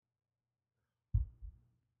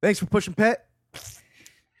Thanks for pushing pet.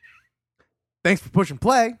 Thanks for pushing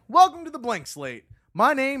play. Welcome to the Blank Slate.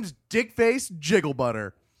 My name's Dickface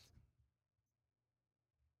Jigglebutter.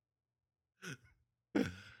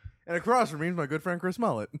 And across from me is my good friend Chris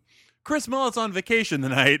Mullet. Chris Mullet's on vacation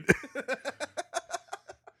tonight.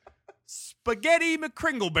 Spaghetti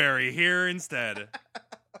McCringleberry here instead.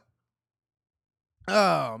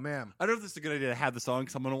 Oh, man. I don't know if this is a good idea to have the song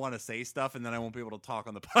because I'm going to want to say stuff and then I won't be able to talk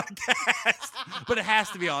on the podcast. But it has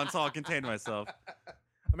to be on so I'll contain myself. I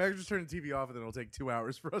mean, I can just turn the TV off and then it'll take 2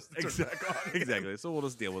 hours for us to turn it back on. Exactly. So we'll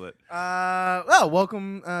just deal with it.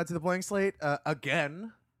 Welcome to the Blank Slate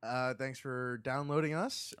again. Thanks for downloading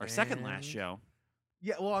us. Our second last show.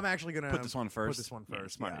 Yeah, well, I'm actually going to put this one first. Yeah,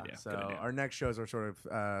 smart idea. So Good idea. our next shows are sort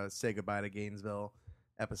of say goodbye to Gainesville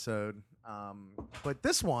episode. But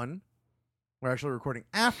this one, we're actually recording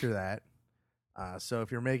after that. So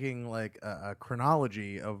if you're making like a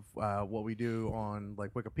chronology of what we do on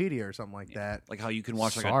like Wikipedia or something like that. Like how you can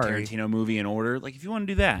watch like a Sorry. Tarantino movie in order. Like if you want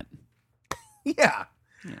to do that. Yeah.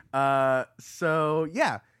 Yeah.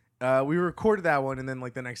 We recorded that one, and then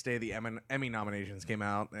like the next day the Emmy nominations came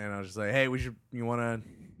out, and I was just like, "Hey, you want to?"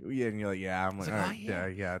 Yeah, and you're like, "Yeah." I'm like, It's "All like, right, oh, yeah."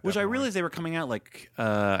 yeah." Which I definitely. realized they were coming out like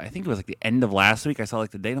I think it was like the end of last week. I saw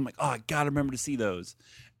like the date. I'm like, oh, I gotta remember to see those.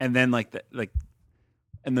 And then like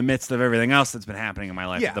in the midst of everything else that's been happening in my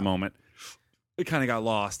life at the moment, it kind of got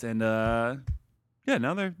lost. And now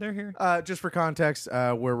they're here. Just for context,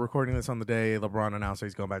 we're recording this on the day LeBron announced that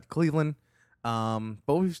he's going back to Cleveland.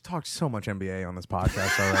 But we've talked so much NBA on this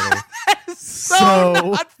podcast already. So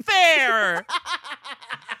not fair.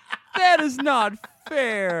 That is not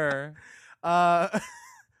fair.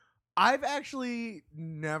 I've actually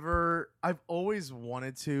I've always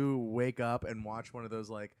wanted to wake up and watch one of those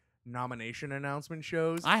like nomination announcement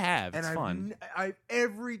shows. I have. It's and fun.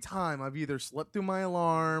 Every time I've either slept through my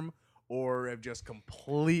alarm or have just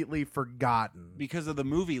completely forgotten. Because of the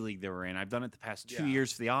movie league that we're in, I've done it the past 2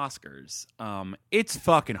 years for the Oscars. It's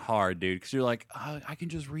fucking hard, dude, because you're like, oh, I can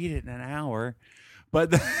just read it in an hour.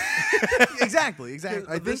 But exactly.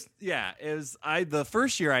 The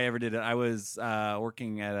first year I ever did it, I was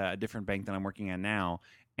working at a different bank than I'm working at now,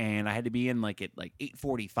 and I had to be in like at like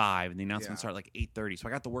 8:45, and the announcement started like 8:30. So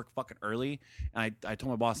I got to work fucking early, and I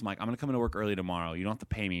told my boss, I'm like, I'm gonna come into work early tomorrow. You don't have to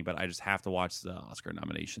pay me, but I just have to watch the Oscar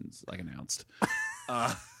nominations like announced.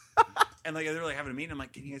 And like they were like having a meeting. I'm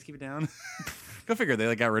like, can you guys keep it down? Go figure. They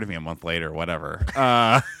like got rid of me a month later or whatever.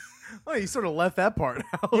 Well, you sort of left that part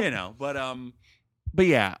out. But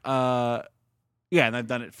yeah, and I've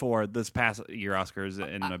done it for this past year Oscars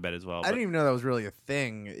in my bed as well. I didn't even know that was really a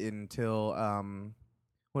thing until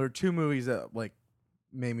there were two movies that like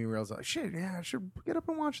made me realize, like, shit, yeah, I should get up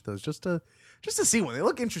and watch those just to see one. They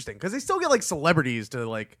look interesting because they still get like celebrities to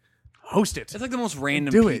like host it. It's like the most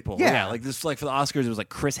random do people. It. Yeah, like this. Like for the Oscars, it was like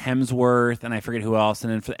Chris Hemsworth, and I forget who else.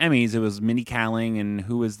 And then for the Emmys, it was Mindy Kaling, and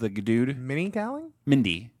who was the dude? Mindy Kaling.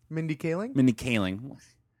 Mindy Kaling.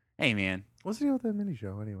 Hey, man. What's the deal with that Mindy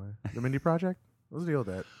show anyway? The Mindy Project? What's the deal with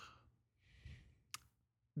that?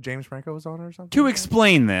 James Franco was on it or something? To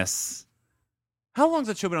explain this, how long's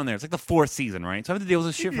that show been on there? It's like the 4th season, right? So I have to deal with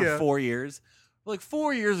this shit for 4 years. But like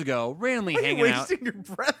 4 years ago, randomly hanging out. Wasting your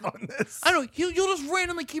breath on this. I don't know. You'll just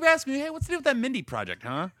randomly keep asking me, hey, what's the deal with that Mindy Project,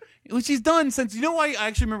 huh? Which he's done since, you know why I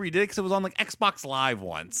actually remember he did it? Because it was on like Xbox Live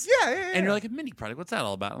once. Yeah. And you're like, a Mindy Project, what's that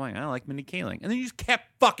all about? I'm like, I like Mindy Kaling. And then you just kept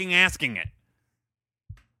fucking asking it.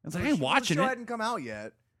 It's like, I ain't watching the show it. hadn't come out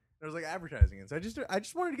yet. There was like advertising it. So I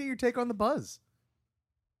just wanted to get your take on the buzz.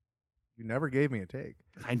 You never gave me a take.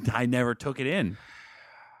 I never took it in.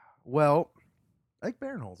 Well, Ike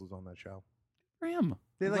Barinholtz was on that show. For him.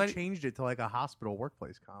 They changed it to like a hospital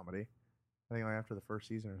workplace comedy. I think like after the first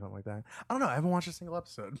season or something like that. I don't know. I haven't watched a single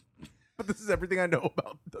episode. But this is everything I know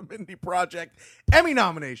about the Mindy Project. Emmy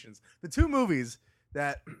nominations. The two movies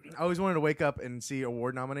that I always wanted to wake up and see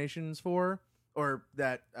award nominations for, or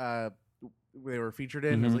that they were featured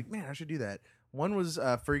in. I was like, man, I should do that. One was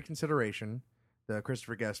Free Consideration, the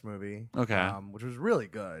Christopher Guest movie. Okay. Which was really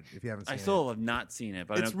good if you haven't seen it. I still have not seen it,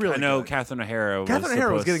 but It's I really know good. Catherine O'Hara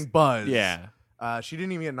was getting buzzed. Yeah. She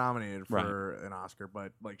didn't even get nominated for an Oscar,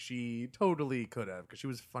 but like she totally could have because she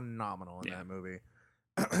was phenomenal in that movie.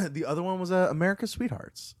 The other one was America's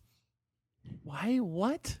Sweethearts. Why?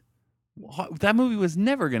 What? That movie was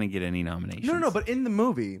never going to get any nominations. No, but in the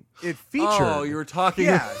movie, it featured. Oh, you were talking.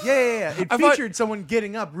 Yeah. It featured someone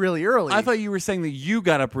getting up really early. I thought you were saying that you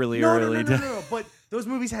got up really early. No. But those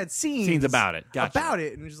movies had scenes about it. Gotcha. About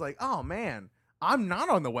it, and it's just like, oh man, I'm not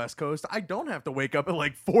on the West Coast. I don't have to wake up at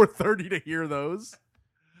like 4:30 to hear those.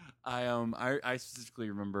 I specifically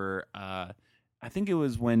remember. I think it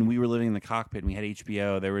was when we were living in the cockpit and we had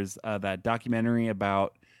HBO. There was that documentary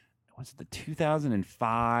about was it the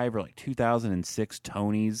 2005 or like 2006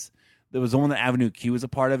 Tonys? There was the one that Avenue Q was a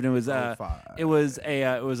part of, and it was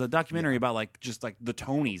a documentary about like just like the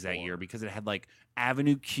Tonys that year because it had like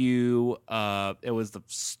Avenue Q. It was the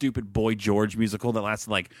stupid Boy George musical that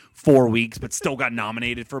lasted like 4 weeks, but still got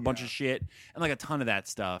nominated for a bunch of shit and like a ton of that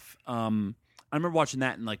stuff. I remember watching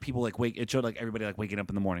that and like people like it showed like everybody like waking up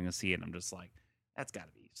in the morning to see it, and I'm just like, that's got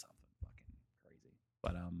to be something fucking crazy.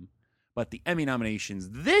 But the Emmy nominations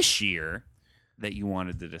this year that you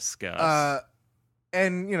wanted to discuss.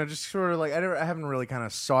 And, just sort of like, I haven't really kind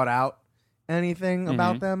of sought out anything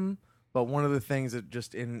about them. But one of the things that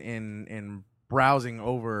just in browsing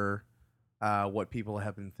over what people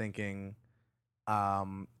have been thinking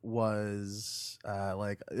was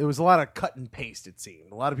like, it was a lot of cut and paste, it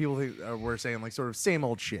seemed. A lot of people were saying like sort of same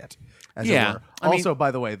old shit, as it were. Also,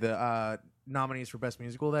 by the way, the nominees for Best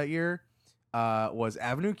Musical that year was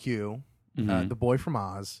Avenue Q, The Boy from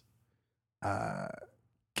Oz,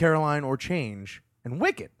 Caroline or Change, and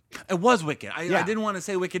Wicked. It was Wicked. I didn't want to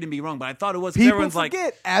say Wicked and be wrong, but I thought it was. People everyone's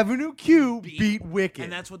forget like, Avenue Q beat Wicked,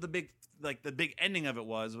 and that's what the big ending of it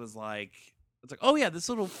was like. It's like, oh yeah, this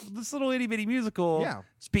little itty bitty musical,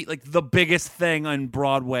 like the biggest thing on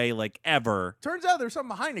Broadway like ever. Turns out there's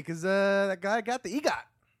something behind it because that guy got the EGOT.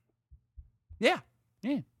 Yeah.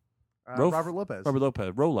 Robert Lopez,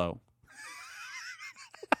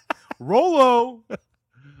 Rolo.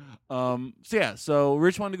 So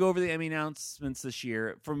Rich wanted to go over the Emmy announcements this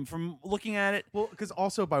year. From looking at it, well, because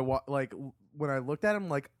also when I looked at him,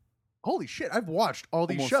 like, holy shit, I've watched all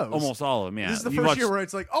these shows, almost all of them. Yeah, this is the first year where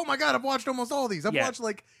it's like, oh my god, I've watched almost all of these. I've watched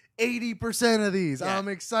like 80% of these. I'm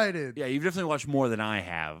excited. Yeah, you've definitely watched more than I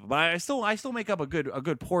have, but I still make up a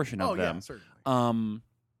good portion of them. Yeah, certainly.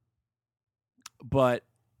 But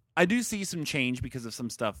I do see some change because of some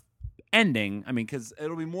stuff ending. I mean, because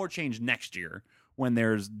it'll be more change next year when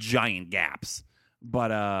there's giant gaps. But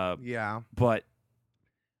But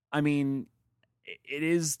I mean, it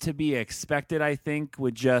is to be expected, I think,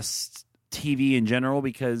 with just TV in general,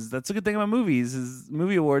 because that's a good thing about movies is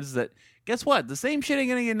movie awards that guess what? The same shit ain't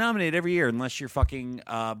gonna get nominated every year unless you're fucking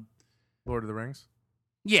Lord of the Rings.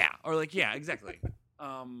 Yeah, or like exactly.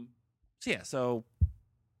 So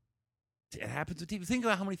it happens with TV. Think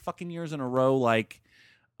about how many fucking years in a row, like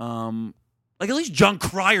at least John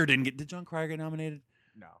Cryer didn't get. Did John Cryer get nominated?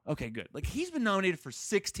 No. Okay, good. Like he's been nominated for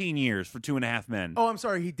 16 years for 2.5 Men. Oh, I'm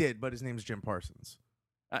sorry, he did, but his name's Jim Parsons.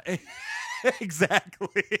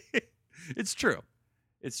 Exactly. It's true.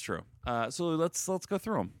 So let's go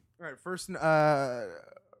through them. All right. First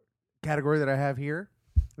category that I have here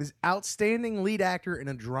is Outstanding Lead Actor in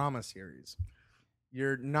a Drama Series.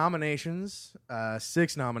 Your nominations,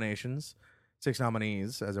 6 nominees,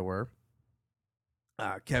 as it were.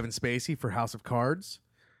 Kevin Spacey for House of Cards,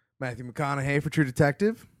 Matthew McConaughey for True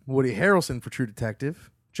Detective, Woody Harrelson for True Detective,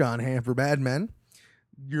 John Hamm for Mad Men,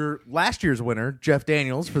 your last year's winner, Jeff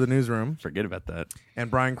Daniels for The Newsroom. Forget about that. And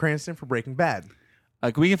Bryan Cranston for Breaking Bad.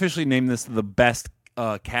 Can we officially name this the best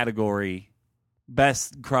category,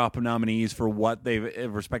 best crop of nominees for what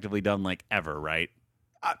they've respectively done like ever, right?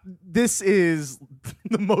 This is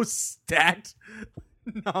the most stacked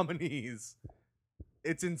nominees.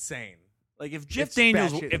 It's insane. Like if Jeff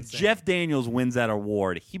Daniels wins that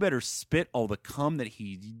award, he better spit all the cum that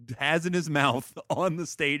he has in his mouth on the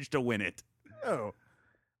stage to win it. Oh.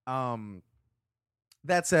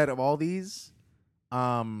 That said, of all these,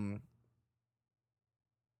 Kevin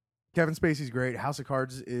Spacey's great. House of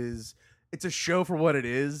Cards it's a show for what it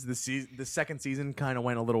is. The second season kind of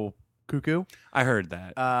went a little cuckoo. I heard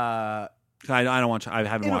that. I don't watch. I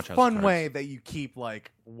haven't watched. In a fun way that you keep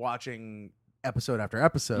like watching episode after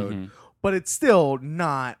episode, but it's still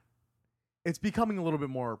not. It's becoming a little bit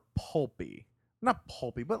more pulpy. Not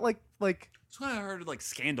pulpy, but like. That's what I heard. Like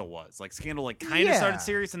Scandal was like Scandal, like kind of started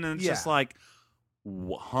serious, and then it's just like,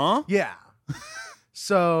 huh? Yeah.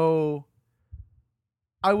 So,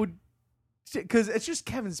 I would, because it's just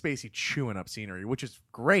Kevin Spacey chewing up scenery, which is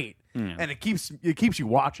great, and it keeps you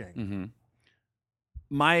watching. Mm-hmm.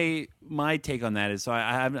 My take on that is, so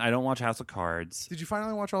I don't watch House of Cards. Did you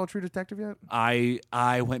finally watch all of True Detective yet? I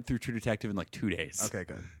went through True Detective in like 2 days. Okay,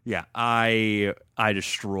 good. Yeah, I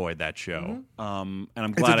destroyed that show. And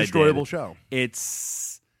I'm glad I did. It's a destroyable show.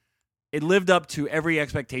 It lived up to every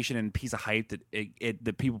expectation and piece of hype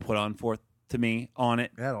that people put on forth to me on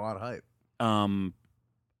it. It had a lot of hype.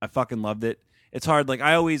 I fucking loved it. It's hard. Like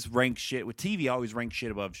I always rank shit with TV. I always rank shit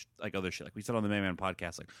above like other shit. Like we said on the Man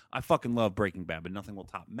podcast. Like I fucking love Breaking Bad, but nothing will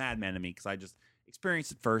top Mad Men to me because I just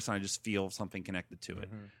experienced it first and I just feel something connected to it.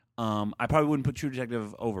 I probably wouldn't put True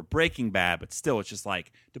Detective over Breaking Bad, but still, it's just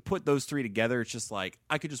like to put those three together. It's just like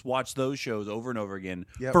I could just watch those shows over and over again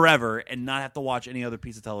forever and not have to watch any other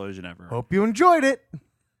piece of television ever. Hope you enjoyed it.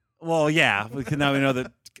 Well, yeah, because now we know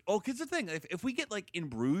that. Oh, because the thing, if we get like In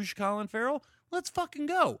Bruges, Colin Farrell, let's fucking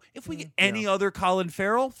go. If we get any other Colin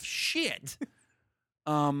Farrell, shit.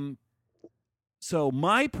 So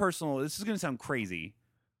my personal, this is gonna sound crazy.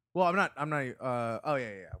 Well, I'm not. Oh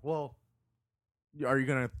yeah. Well. Are you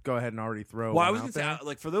gonna go ahead and already throw? Well, I was gonna say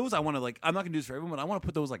like for those I want to like I'm not gonna do this for everyone, but I want to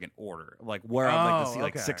put those like in order, like where I'd like to see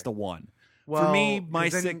like 6 to 1. Well, for me, my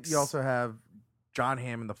 6. You also have John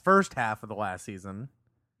Hamm in the first half of the last season.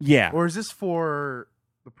 Yeah, or is this for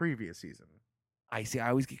the previous season? I see. I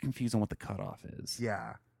always get confused on what the cutoff is.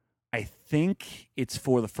 Yeah, I think it's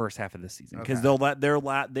for the first half of this season because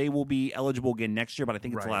they will be eligible again next year, but I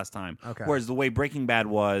think it's the last time. Okay. Whereas the way Breaking Bad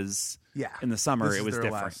was, in the summer it was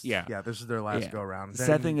different. This is their last go around. The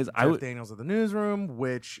sad thing is, Daniels of the Newsroom,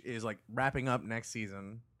 which is like wrapping up next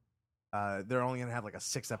season. They're only gonna have like a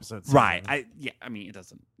 6-episode season. Right. I mean, it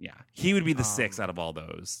doesn't. Yeah, he would be the 6 out of all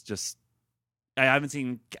those. Just. I haven't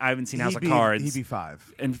seen House of Cards. He'd be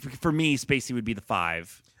 5, and for me, Spacey would be the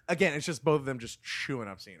 5. Again, it's just both of them just chewing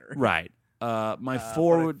up scenery. Right. My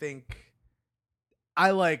 4 would think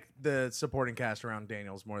I like the supporting cast around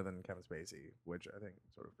Daniels more than Kevin Spacey, which I think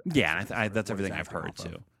sort of that's everything I've heard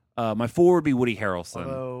too. My 4 would be Woody Harrelson.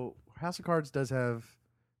 Although House of Cards does have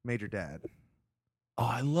Major Dad.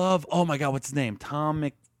 Oh my God, what's his name? Tom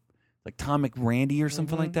McRandy or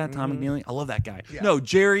something like that. Tom McNeely. I love that guy. Yeah. No,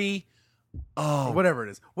 Jerry. Oh, whatever it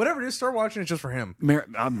is, start watching it just for him.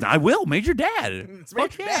 I will. Major Dad. It's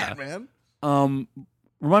Major Dad, man.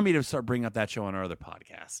 Remind me to start bringing up that show on our other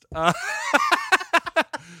podcast.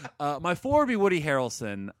 My 4 would be Woody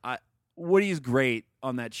Harrelson. Woody's great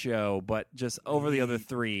on that show, but just over the other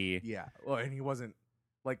 3. Yeah. Well, and he wasn't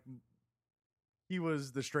like he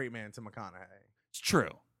was the straight man to McConaughey. It's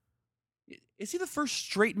true. Is he the first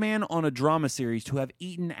straight man on a drama series to have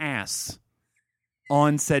eaten ass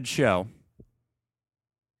on said show?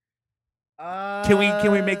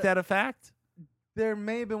 Can we make that a fact? There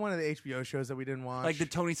may have been one of the HBO shows that we didn't watch, like the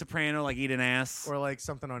Tony Soprano, like eat an ass, or like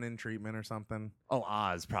something on In Treatment or something. Oh,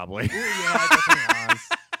 Oz probably. Yeah, definitely Oz.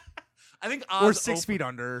 I think Oz or 6 Feet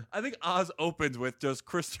Under. I think Oz opens with just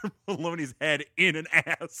Christopher Maloney's head in an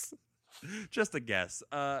ass. Just a guess.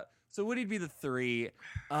 So would he be the 3? It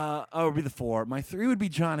would be the 4. My 3 would be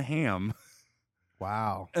John Hamm.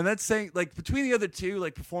 Wow. And that's saying, like, between the other two,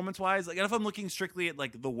 like, performance-wise, like, and if I'm looking strictly at,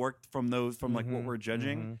 like, the work from like, what we're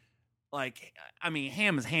judging, like, I mean,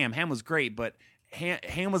 Ham is Ham. Ham was great, but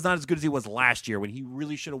Ham was not as good as he was last year when he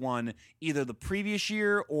really should have won either the previous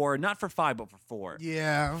year or not for 5, but for 4.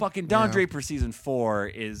 Yeah. Fucking Don Draper season 4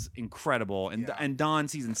 is incredible. And Don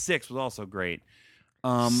season 6 was also great.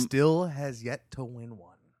 Still has yet to win one.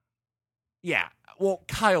 Yeah. Well,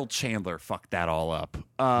 Kyle Chandler fucked that all up.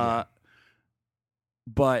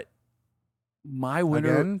 But my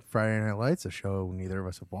winner... Again, Friday Night Lights, a show neither of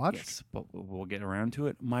us have watched. Yes, but we'll get around to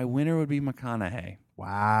it. My winner would be McConaughey.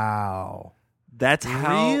 Wow. That's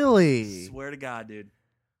how... Really? Swear to God, dude.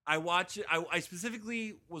 I watch it. I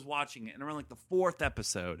specifically was watching it, and around like the 4th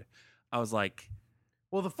episode, I was like...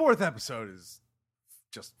 Well, the 4th episode is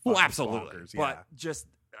just... Well, absolutely. Bonkers, but just...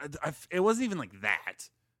 it wasn't even like that.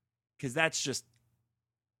 Because that's just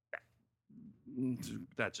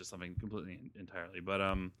something completely entirely. But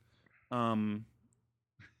God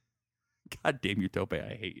damn you, Tope,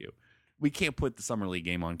 I hate you. We can't put the Summer League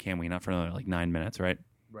game on, can we? Not for another like 9 minutes, right?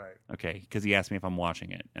 Right. Okay, because he asked me if I'm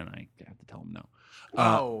watching it, and I have to tell him no.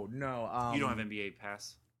 Oh no, you don't have NBA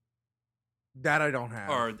Pass? That I don't have.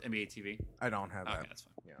 Or NBA TV? I don't have that. Okay, that's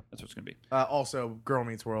fine. Yeah, that's what it's gonna be. Also, Girl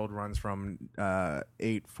Meets World runs from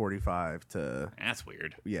 8:45 to. That's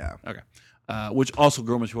weird. Yeah. Okay. Which also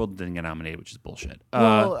Girl Meets World didn't get nominated, which is bullshit.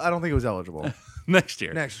 Well, I don't think it was eligible. Next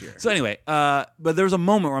year. So anyway, but there was a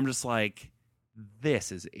moment where I'm just like,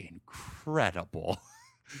 this is incredible.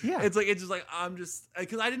 Yeah. It's just like I'm just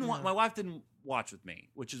because I didn't want my wife didn't watch with me,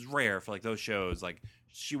 which is rare for like those shows. Like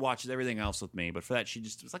she watches everything else with me, but for that she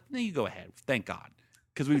just was like, no, you go ahead. Thank God.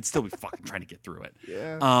 Because we would still be fucking trying to get through it.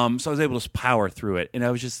 Yeah. So I was able to power through it, and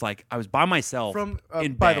I was just like, I was by myself. In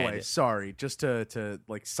by bed. the way, sorry, just to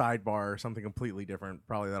like sidebar something completely different.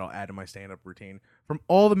 Probably that I'll add to my stand-up routine. From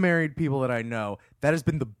all the married people that I know, that has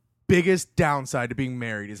been the biggest downside to being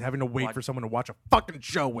married is having to wait for someone to watch a fucking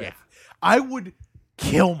show with. Yeah. I would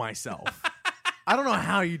kill myself. I don't know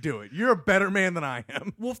how you do it. You're a better man than I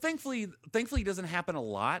am. Well, thankfully, it doesn't happen a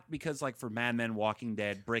lot because, like, for Mad Men, Walking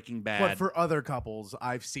Dead, Breaking Bad, But for other couples,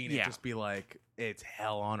 I've seen it Yeah. just be like, it's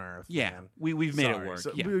hell on earth. yeah, man. we've made Sorry. it work.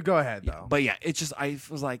 So, yeah. Go ahead Yeah. though. But yeah, it's just I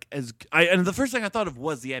was like, and the first thing I thought of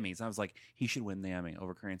was the Emmys. I was like, he should win the Emmy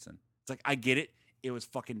over Cranston. It's like I get it. It was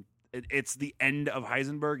fucking. It's the end of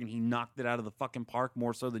Heisenberg, and he knocked it out of the fucking park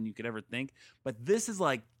more so than you could ever think. But this is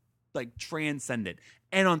like transcendent,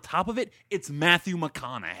 and on top of it, it's Matthew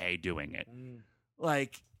McConaughey doing it.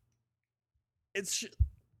 Like, it's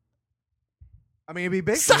I mean, it'd be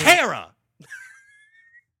big. Sahara.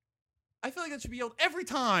 I feel like that should be yelled every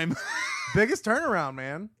time. Biggest turnaround,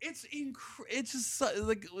 man. It's just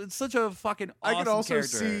it's such a fucking awesome I could also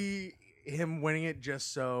character. see him winning it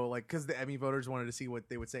just so like because the Emmy voters wanted to see what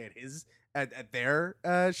they would say at their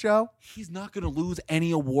show. He's not going to lose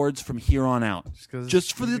any awards from here on out.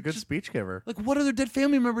 Just for he's the a good speech giver. Like, what other dead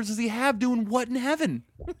family members does he have doing what in heaven?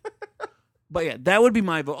 But yeah, that would be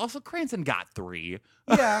my vote. Also, Cranston got 3.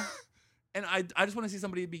 Yeah. And I just want to see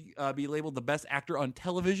somebody be labeled the best actor on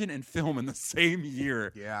television and film in the same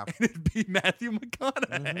year. Yeah. And it'd be Matthew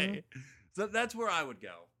McConaughey. So that's where I would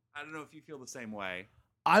go. I don't know if you feel the same way.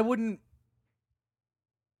 I wouldn't.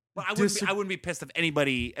 But I wouldn't be pissed if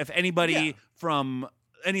anybody from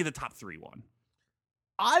any of the top 3 won.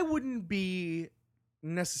 I wouldn't be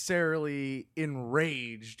necessarily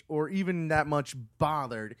enraged or even that much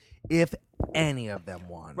bothered if any of them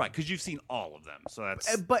won. Right, because you've seen all of them. So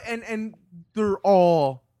that's and they're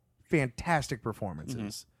all fantastic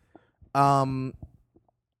performances. That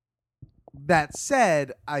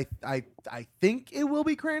said, I think it will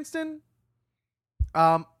be Cranston.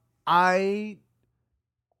 I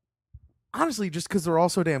honestly, just because they're all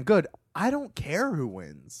so damn good, I don't care who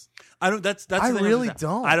wins. I don't. That's I the thing really I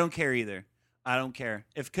don't. I don't care either. I don't care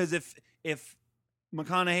if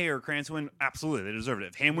McConaughey or Cranston win, absolutely they deserve it.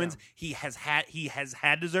 If Ham wins, he has had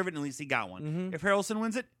deserved it, and at least he got one. If Harrelson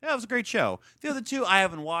wins it, yeah, it was a great show. The other 2 I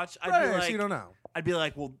haven't watched. I'd be like, so you don't know. I'd be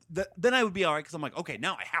like, well, then I would be all right because I'm like, okay,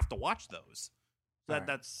 now I have to watch those. So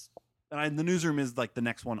that's. And the Newsroom is like the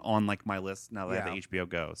next one on like my list now that I have the HBO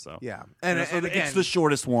Go. So yeah, and again, it's the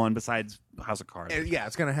shortest one besides House of Cards. Yeah,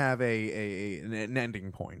 it's gonna have an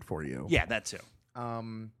ending point for you. Yeah, that too.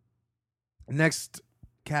 Next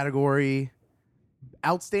category: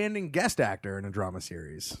 outstanding guest actor in a drama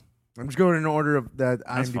series. I'm just going in order of that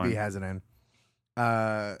IMDb has it in.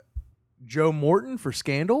 Joe Morton for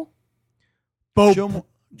Scandal.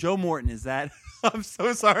 Joe Morton, is that? I'm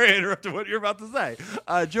so sorry I interrupted what you're about to say.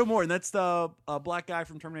 Joe Morton, that's the black guy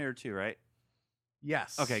from Terminator 2, right?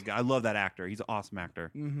 Yes. Okay, I love that actor. He's an awesome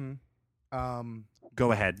actor.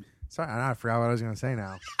 Go ahead. Sorry, I forgot what I was going to say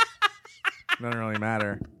now. Doesn't really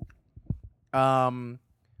matter.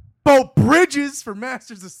 Bo Bridges for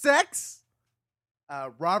Masters of Sex.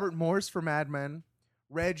 Robert Morse for Mad Men.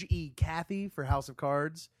 Reg E. Cathy for House of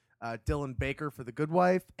Cards. Dylan Baker for The Good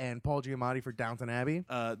Wife, and Paul Giamatti for Downton Abbey.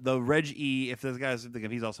 The Reg E, if those guys think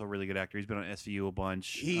of, he's also a really good actor. He's been on SVU a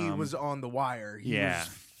bunch. He was on The Wire. He was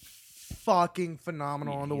fucking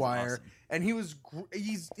phenomenal on The Wire, awesome. And he was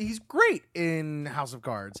he's great in House of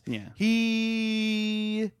Cards. Yeah,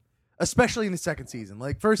 he especially in the second season,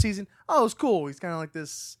 like first season, it was cool. He's kind of like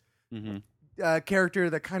this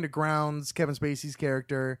character that kind of grounds Kevin Spacey's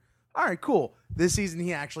character. All right, cool. This season,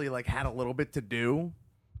 he actually like had a little bit to do.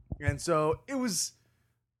 And so it was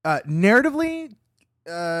narratively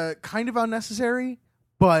kind of unnecessary,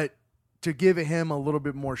 but to give him a little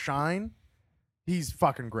bit more shine, he's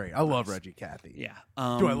fucking great. I love Reggie Cathy. Yeah.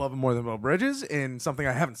 Do I love him more than Bo Bridges in something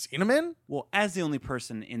I haven't seen him in? Well, as the only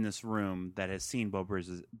person in this room that has seen Bo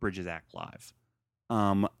Bridges act live,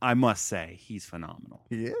 I must say he's phenomenal.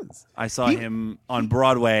 He is. I saw him on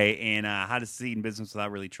Broadway in How to Succeed in Business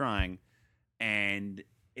Without Really Trying, and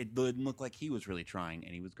it didn't look like he was really trying,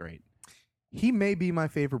 and he was great. He may be my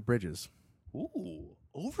favorite Bridges. Ooh,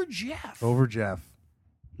 over Jeff. Over Jeff.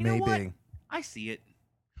 You know Maybe. what? I see it.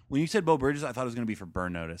 When you said Bo Bridges, I thought it was going to be for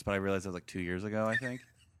Burn Notice, but I realized that was like 2 years ago, I think.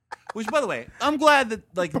 Which, by the way, I'm glad that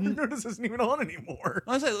like Burn Notice isn't even on anymore.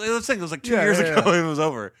 Let's say it was like 2 years ago it was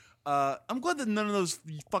over. I'm glad that none of those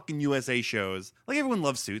fucking USA shows, like everyone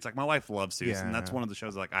loves Suits. Like my wife loves Suits, and that's one of the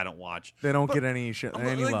shows like I don't watch. They don't get any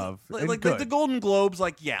love. Like the Golden Globes,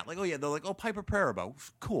 like they're like Piper Perabo,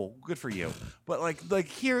 cool, good for you. But like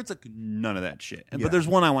here, it's like none of that shit. But there's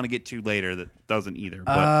one I want to get to later that doesn't either.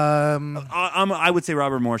 But I would say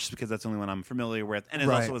Robert Morse just because that's the only one I'm familiar with, and it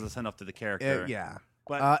also was a send off to the character.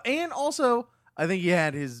 But and also I think he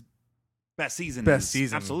had his best season.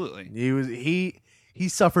 Absolutely. He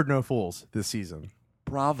suffered no fools this season.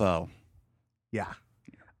 Bravo. Yeah.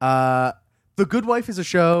 The The Good Wife is a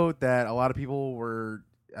show that a lot of people were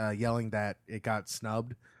yelling that it got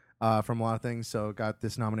snubbed from a lot of things. So it got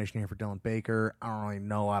this nomination here for Dylan Baker. I don't really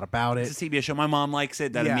know a lot about it. It's a CBS show. My mom likes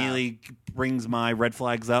it. That Yeah. immediately brings my red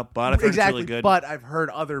flags up. But I've heard Exactly, it's really good. but I've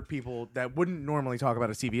heard other people that wouldn't normally talk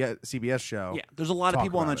about a CBS show. Yeah, there's a lot of talk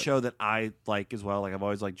people on about that it. show that I like as well. Like I've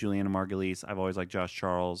always liked Juliana Margulies. I've always liked Josh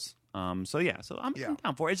Charles. So I'm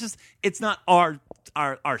down for it. It's just it's not our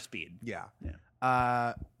speed. Yeah.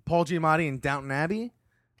 Yeah. Paul Giamatti in Downton Abbey.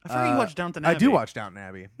 I forget you watched Downton Abbey. I do watch Downton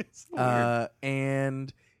Abbey. It's so weird.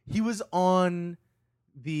 And he was on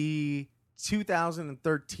the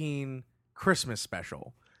 2013 Christmas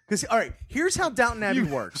special. Because, all right, here's how Downton Abbey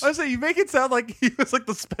works. I was saying, you make it sound like he was like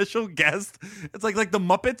the special guest. It's like the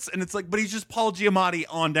Muppets, and it's like, but he's just Paul Giamatti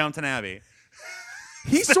on Downton Abbey.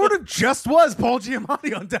 He sort of just was Paul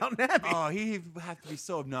Giamatti on Downton Abbey. Oh, he had to be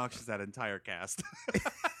so obnoxious, that entire cast.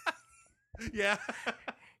 Yeah.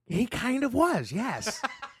 He kind of was, yes.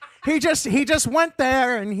 He just went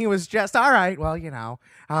there and he was just all right. Well, you know,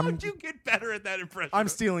 How'd you get better at that impression? I'm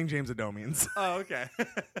stealing James Adomian's. Oh, okay.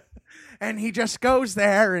 And he just goes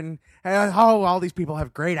there and all these people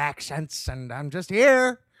have great accents and I'm just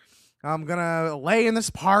here. I'm gonna lay in this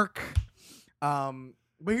park. But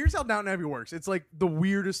here's how Downton Abbey works. It's like the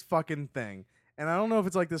weirdest fucking thing, and I don't know if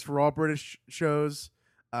it's like this for all British shows,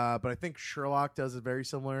 but I think Sherlock does a very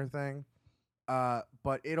similar thing.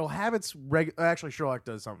 But it'll have its actually Sherlock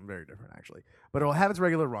does something very different actually, but it'll have its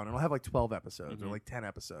regular run. It'll have like 12 episodes or like 10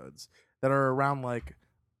 episodes that are around like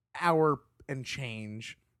hour and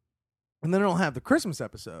change, and then it'll have the Christmas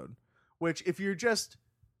episode, which if you're just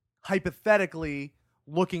hypothetically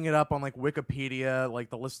looking it up on like Wikipedia, like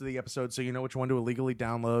the list of the episodes, so you know which one to illegally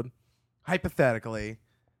download, hypothetically,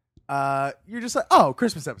 you're just like, oh,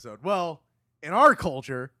 Christmas episode. Well, in our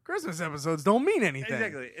culture, Christmas episodes don't mean anything.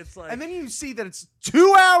 Exactly. It's like, And then you see that it's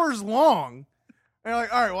 2 hours long. And you're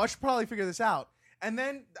like, all right, well, I should probably figure this out. And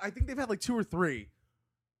then I think they've had like 2 or 3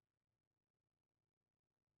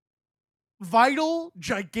 vital,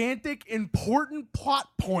 gigantic, important plot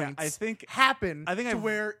points happen to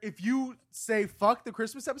where if you say fuck the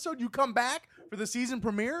Christmas episode, you come back for the season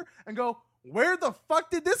premiere and go, where the fuck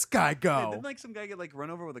did this guy go? didn't like some guy get like run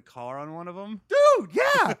over with a car on one of them? Dude,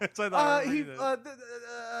 yeah. So I thought I remembered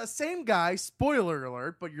it. Same guy, spoiler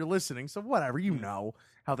alert, but you're listening, so whatever, you know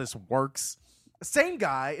how this works. Same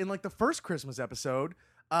guy in like the first Christmas episode,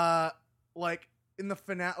 like in the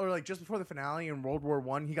finale, or like just before the finale in World War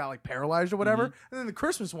I, he got like paralyzed or whatever. And then the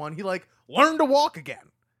Christmas one, he like learned to walk again.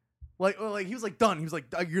 Like he was like done. He was like,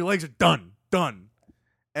 your legs are done.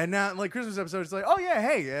 And now, like Christmas episode, it's like, oh yeah,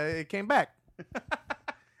 hey, it came back.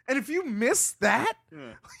 And if you miss that,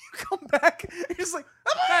 you come back, and you're just like,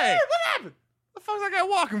 hey, what happened? The fuck's that guy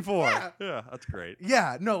walking for? Yeah. That's great.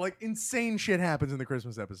 Yeah, no, like insane shit happens in the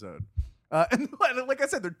Christmas episode. And like I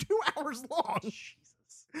said, they're 2 hours long.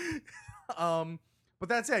 Jesus. But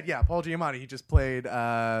that said, yeah, Paul Giamatti, he just played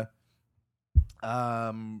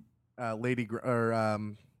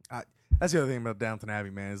that's the other thing about Downton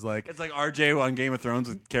Abbey, man. Is like It's like RJ on Game of Thrones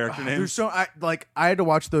with character names. there's so I had to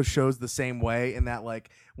watch those shows the same way, in that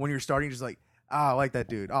like when you're starting, just like, oh, I like that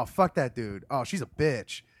dude. Oh, fuck that dude. Oh, she's a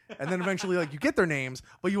bitch. And then eventually, like, you get their names,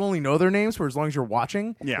 but you only know their names for as long as you're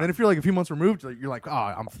watching. Yeah. And then if you're like a few months removed, you're like, oh,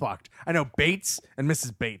 I'm fucked. I know Bates and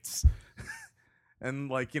Mrs. Bates,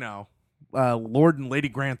 and like, you know, Lord and Lady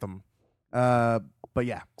Grantham. But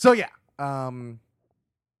yeah. So yeah.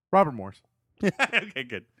 Robert Morse. Okay,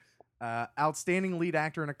 good. Outstanding lead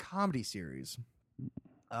actor in a comedy series.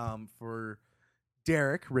 For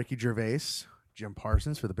Derek, Ricky Gervais, Jim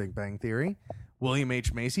Parsons for The Big Bang Theory, William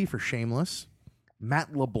H. Macy for Shameless,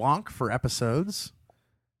 Matt LeBlanc for Episodes,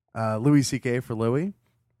 Louis C.K. for Louis,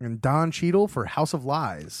 and Don Cheadle for House of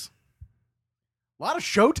Lies. A lot of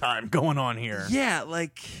Showtime going on here. Yeah,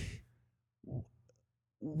 like,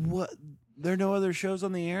 what? There are no other shows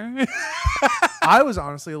on the air? I was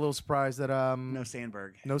honestly a little surprised that No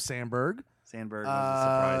Sandberg. no Sandberg. Sandberg was a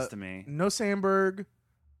surprise to me. No Sandberg.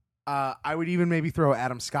 I would even maybe throw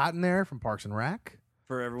Adam Scott in there from Parks and Rec.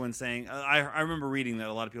 For everyone saying, I remember reading that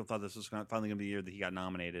a lot of people thought this was finally going to be the year that he got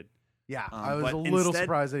nominated. Yeah, I was but a little instead,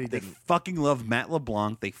 surprised that he They didn't. fucking love Matt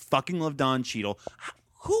LeBlanc. They fucking love Don Cheadle.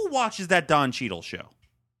 Who watches that Don Cheadle show?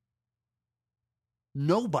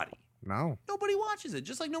 Nobody. No. Nobody watches it.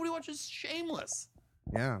 Just like nobody watches Shameless.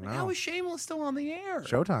 Yeah, Like, no. how is Shameless still on the air?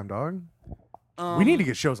 Showtime, dog. We need to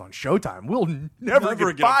get shows on Showtime. We'll never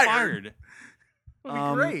get get fired. That'd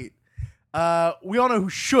be great. We all know who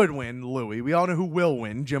should win, Louis. We all know who will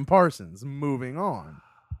win, Jim Parsons. Moving on.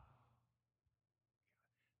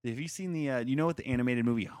 Have you seen the? You know what the animated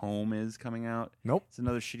movie Home is coming out? Nope. It's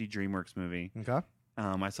another shitty DreamWorks movie. Okay.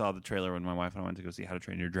 I saw the trailer when my wife and I went to go see How to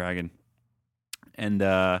Train Your Dragon. And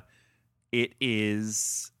it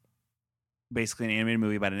is basically an animated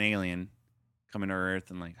movie about an alien coming to Earth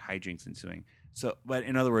and like hijinks ensuing. So, but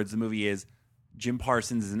in other words, the movie is Jim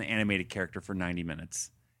Parsons is an animated character for 90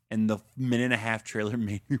 minutes. And the minute and a half trailer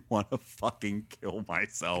made me want to fucking kill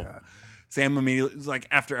myself. God. Sam immediately, was like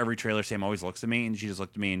after every trailer, Sam always looks at me and she just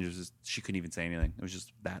looked at me and she couldn't even say anything. It was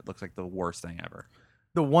just, that looks like the worst thing ever.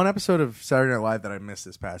 The one episode of Saturday Night Live that I missed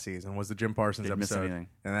this past season was the Jim Parsons Didn't episode. miss anything.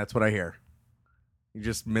 And that's what I hear. You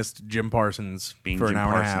just missed Jim Parsons Being for Jim an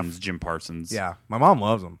hour Parsons, and a half. Jim Parsons. Yeah, my mom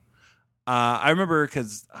loves him. I remember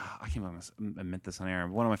because I can't admit this on air.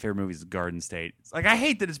 One of my favorite movies is Garden State. It's like I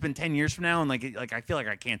hate that it's been 10 years from now, and like I feel like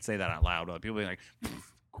I can't say that out loud. People be like,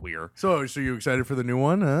 queer. So you excited for the new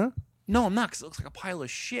one, huh? No, I'm not, because it looks like a pile of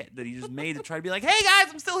shit that he just made to try to be like, hey guys,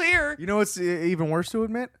 I'm still here. You know what's even worse to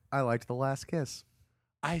admit? I liked The Last Kiss.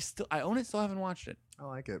 I own it, still haven't watched it. I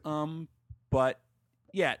like it. But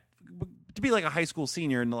yeah, to be like a high school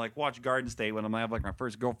senior and to like watch Garden State when I have like my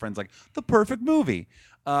first girlfriend's like the perfect movie.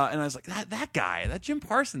 And I was like, that guy, that Jim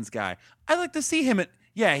Parsons guy, I'd like to see him at.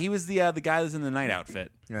 Yeah, he was the guy that's in the night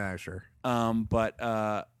outfit. Yeah, sure. But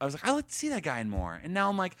I was like, I'd like to see that guy in more. And now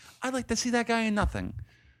I'm like, I'd like to see that guy in nothing.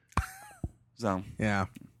 So yeah.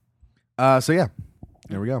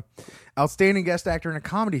 There we go. Outstanding guest actor in a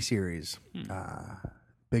comedy series.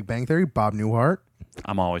 Big Bang Theory, Bob Newhart.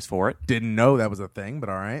 I'm always for it. Didn't know that was a thing, but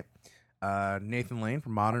all right. Nathan Lane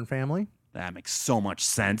from Modern Family. That makes so much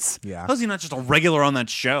sense. Yeah. How's he not just a regular on that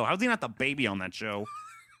show? How's he not the baby on that show?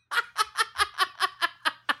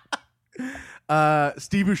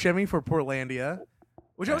 Steve Buscemi for Portlandia,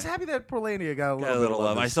 which I was happy that Portlandia got a little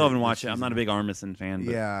love. I still haven't watched it. I'm not a big Armisen fan.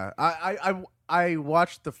 But. Yeah, I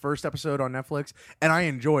watched the first episode on Netflix and I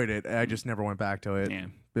enjoyed it. I just never went back to it. Yeah.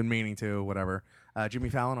 Been meaning to. Whatever. Jimmy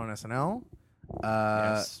Fallon on SNL.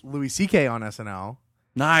 Yes. Louis C.K. on SNL.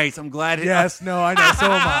 Nice. I'm glad. Yes. No. I know. So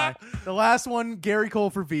am I. The last one, Gary Cole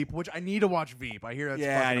for Veep, which I need to watch Veep. I hear that's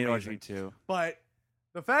yeah. I fucking need to watch amazing. Veep too. But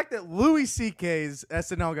the fact that Louis C.K.'s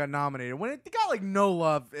SNL got nominated when it got like no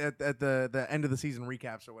love at the end of the season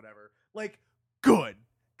recaps or whatever, like good,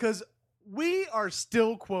 because we are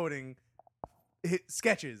still quoting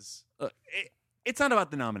sketches. It's not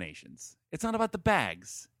about the nominations. It's not about the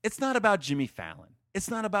bags. It's not about Jimmy Fallon. It's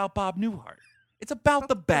not about Bob Newhart. It's about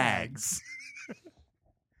the bags.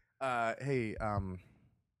 Hey,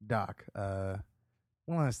 Doc. One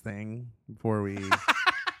last thing before we,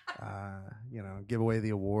 give away the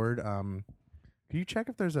award. Can you check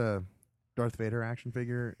if there's a Darth Vader action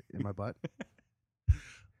figure in my butt?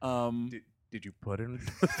 Did you put in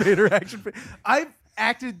a Darth Vader action figure? I've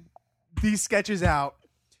acted these sketches out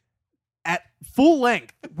at full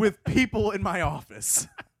length with people in my office.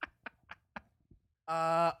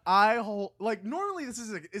 Normally this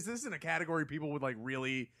is this in a category people would like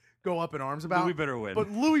really go up in arms about? Louis better win.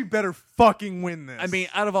 But Louis better fucking win this. I mean,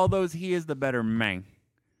 out of all those, he is the better man.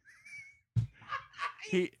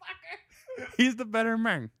 He's the better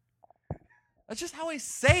man. That's just how I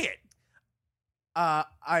say it.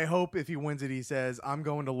 I hope if he wins it, he says, "I'm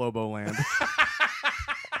going to Loboland."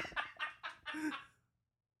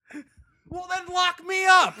 Well, then lock me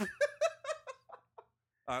up.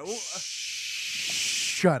 All right, well,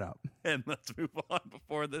 shut up. And let's move on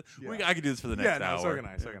before the. Yeah. I could do this for the next hour.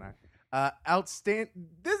 So can I.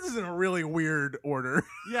 This is in a really weird order.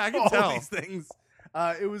 Yeah, I can all tell these things.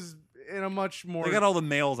 It was in a much more. They got all the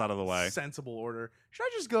males out of the way. Sensible order. Should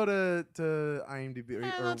I just go to IMDb or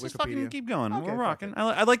let's Wikipedia? just fucking keep going. Okay, we're rocking.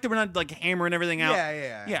 I like that we're not like hammering everything out.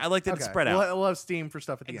 Yeah. I like that it's spread out. We'll have steam for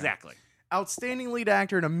stuff at the end. Exactly. Outstanding lead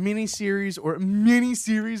actor in a miniseries or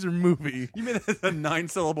movie. You mean that's a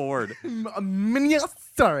 9-syllable word? A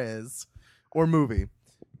miniseries or movie.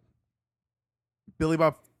 Billy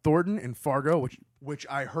Bob Thornton in Fargo, which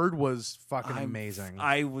I heard was fucking amazing.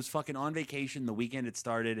 I was fucking on vacation the weekend it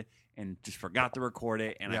started and just forgot to record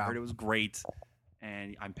it, and I heard it was great.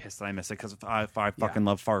 And I'm pissed that I missed it because I fucking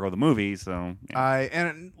love Fargo the movie. So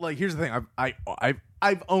here's the thing: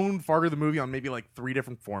 I've owned Fargo the movie on maybe like 3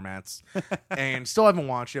 different formats, and still haven't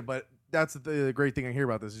watched it. But that's the great thing I hear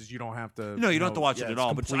about this is you don't have to. No, you don't have to watch it at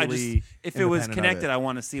all. But if it was connected, I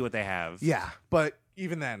want to see what they have. Yeah, but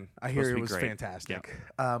even then, I hear it was great. fantastic.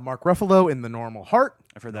 Yep. Mark Ruffalo in The Normal Heart.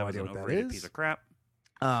 I've heard that was an overrated piece of crap.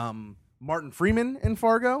 Martin Freeman in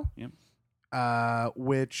Fargo. Yep.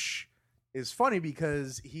 Which is funny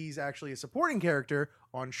because he's actually a supporting character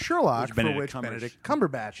on Sherlock, which Benedict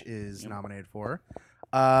Cumberbatch is nominated for.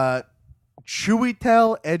 Chiwetel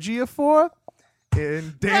Ejiofor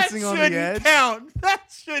in Dancing on the Edge. That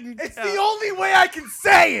shouldn't count. It's the only way I can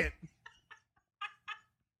say it.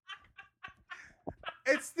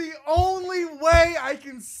 It's the only way I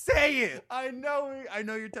can say it. I know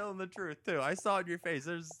you're telling the truth too. I saw it in your face.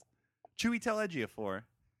 There's Chewy tell Edgy for.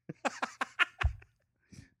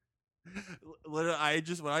 Literally,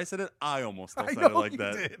 when I said it, I almost said it like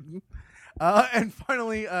that. Did. And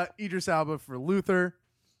finally, Idris Elba for Luther.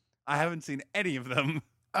 I haven't seen any of them.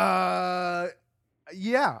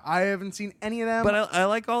 Yeah, I haven't seen any of them. But I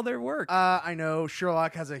like all their work. I know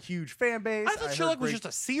Sherlock has a huge fan base. I thought Sherlock was just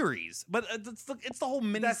a series, but it's the whole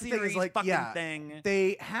mini-series thing.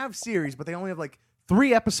 They have series, but they only have like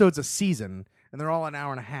 3 episodes a season, and they're all an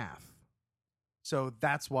hour and a half. So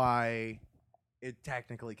that's why it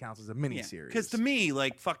technically counts as a mini-series. Because to me,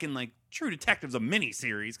 like fucking like True Detective's a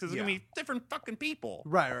mini-series because it's gonna be different fucking people.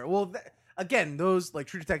 Right. Well, again, those like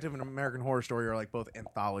True Detective and American Horror Story are like both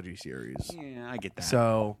anthology series. Yeah, I get that.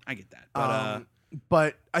 So I get that.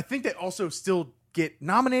 But I think they also still get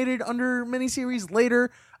nominated under miniseries later.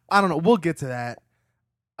 I don't know. We'll get to that.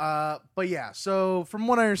 But yeah. So from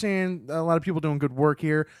what I understand, a lot of people doing good work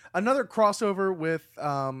here. Another crossover with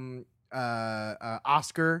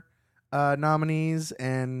Oscar nominees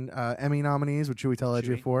and Emmy nominees, which we tell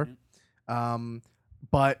Edgy for.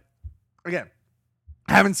 But again,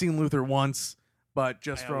 haven't seen Luther once, but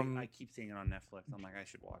I keep seeing it on Netflix. I'm like, I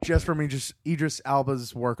should watch. Just from Idris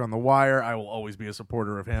Elba's work on The Wire, I will always be a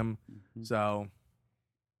supporter of him. Mm-hmm. So,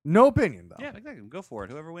 no opinion though. Yeah, exactly. Go for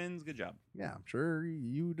it. Whoever wins, good job. Yeah, I'm sure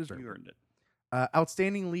you deserve it. You earned it.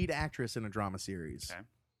 Outstanding lead actress in a drama series. Okay.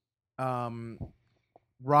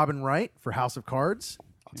 Robin Wright for House of Cards.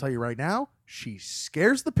 I'll tell you right now, she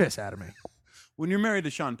scares the piss out of me. When you're married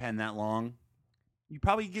to Sean Penn that long, you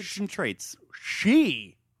probably get some traits.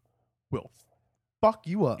 She will fuck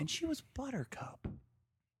you up. And she was Buttercup.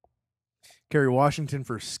 Kerry Washington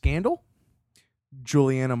for Scandal.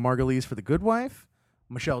 Juliana Margulies for The Good Wife.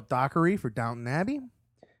 Michelle Dockery for Downton Abbey.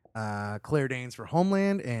 Claire Danes for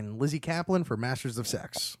Homeland. And Lizzie Kaplan for Masters of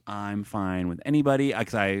Sex. I'm fine with anybody. I'm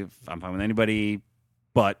fine with anybody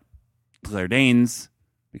but Claire Danes.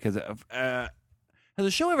 Because has the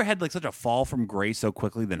show ever had like such a fall from grace so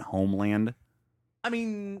quickly than Homeland? I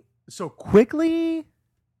mean, so quickly?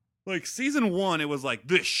 Like season 1, it was like,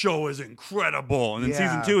 this show is incredible. And then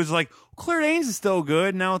season 2 is like, Claire Danes is still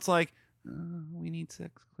good. Now it's like, we need 6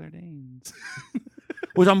 Claire Danes.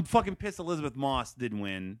 Which I'm fucking pissed Elizabeth Moss didn't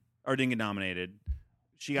win or didn't get nominated.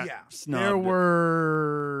 She got snubbed. There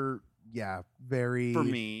were, very... For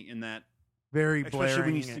me, in that... Very especially blaring.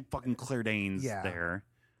 when you see fucking Claire Danes there.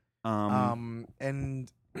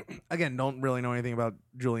 And again, don't really know anything about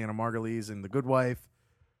Juliana Margulies and The Good Wife.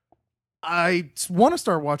 I want to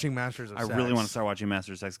start watching Masters of Sex. I really want to start watching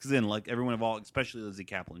Masters of Sex because then, like everyone involved, especially Lizzie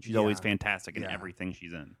Kaplan, she's always fantastic in everything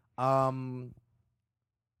she's in. I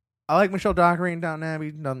like Michelle Dockery in Downton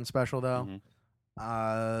Abbey. Nothing special though.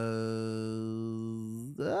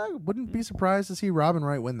 Mm-hmm. I wouldn't be surprised to see Robin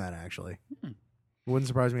Wright win that. Actually, it wouldn't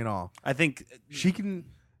surprise me at all. I think she can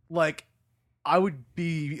like. I would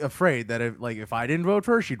be afraid that if I didn't vote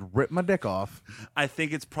for her, she'd rip my dick off. I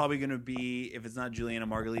think it's probably going to be, if it's not Juliana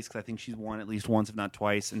Margulies, because I think she's won at least once, if not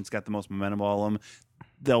twice, and it's got the most momentum of all of them,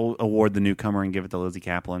 they'll award the newcomer and give it to Lizzie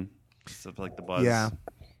Kaplan. So like the buzz. Yeah.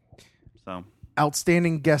 So.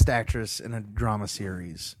 Outstanding guest actress in a drama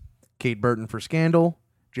series. Kate Burton for Scandal.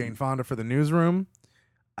 Jane Fonda for The Newsroom.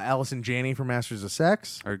 Allison Janney for Masters of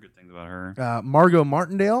Sex. I heard good things about her. Margot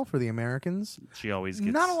Martindale for The Americans. She always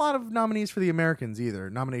gets... Not a lot of nominees for The Americans either.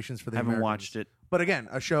 Nominations for The Americans. I haven't watched it. But again,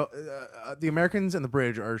 a show... The Americans and The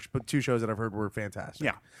Bridge are 2 shows that I've heard were fantastic.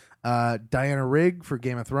 Yeah. Diana Rigg for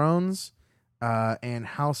Game of Thrones. And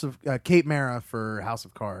Kate Mara for House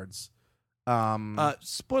of Cards.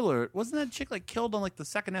 Spoiler, wasn't that chick like killed on like the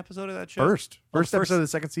second episode of that show? First episode of the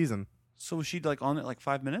second season. So was she like on it like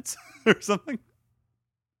 5 minutes or something?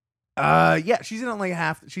 Yeah, she's in like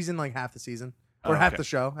half the season or half the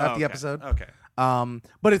show, half the episode. Okay.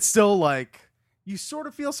 But it's still like you sort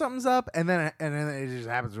of feel something's up, and then it just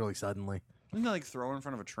happens really suddenly. Didn't they like throw her in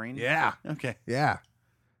front of a train? Yeah. Okay. Yeah.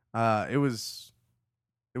 It was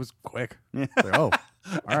quick. Like, oh, all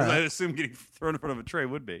right. I assume getting thrown in front of a train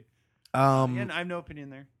would be. Again, I have no opinion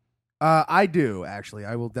there. I do actually.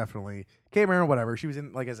 I will definitely. Kate Mara, whatever. She was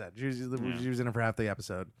in, like I said, she was in it for half the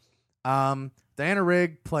episode. Diana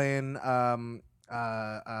Rigg playing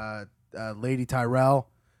Lady Tyrell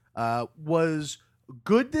was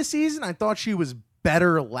good this season. I thought she was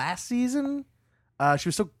better last season. She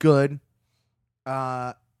was still good.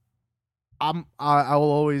 I will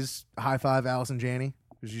always high five Allison Janney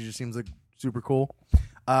because she just seems like super cool.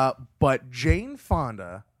 But Jane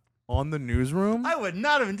Fonda on The Newsroom, I would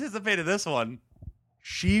not have anticipated this one.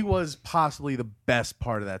 She was possibly the best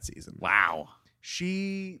part of that season. Wow.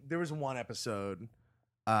 There was one episode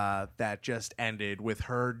that just ended with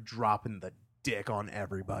her dropping the dick on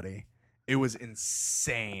everybody. It was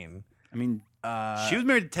insane. I mean, she was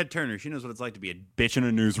married to Ted Turner. She knows what it's like to be a bitch in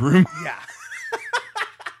a newsroom. Yeah.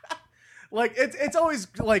 Like it's always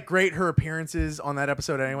like great her appearances on that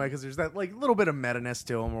episode anyway, because there's that like little bit of meta-ness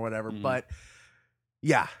to him or whatever. Mhm. But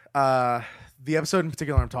yeah, the episode in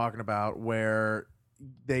particular I'm talking about where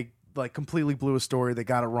they like completely blew a story, they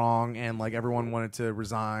got it wrong, and like everyone wanted to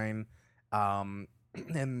resign, and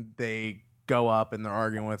they go up and they're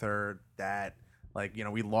arguing with her that like, you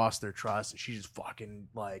know, we lost their trust, and she just fucking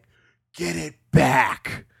like, get it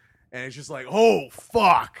back, and it's just like, oh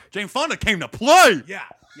fuck, Jane Fonda came to play. yeah.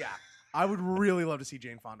 I would really love to see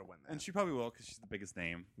Jane Fonda win that. And she probably will because she's the biggest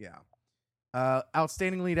name. Yeah.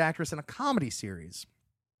 Outstanding lead actress in a comedy series.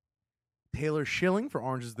 Taylor Schilling for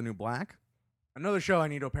Orange is the New Black. Another show I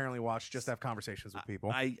need to apparently watch just to have conversations with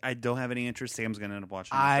people. I don't have any interest. Sam's going to end up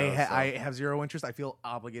watching it. I have zero interest. I feel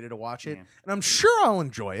obligated to watch it. Yeah. And I'm sure I'll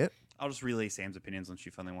enjoy it. I'll just relay Sam's opinions when she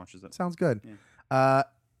finally watches it. Sounds good. Yeah.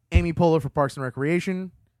 Amy Poehler for Parks and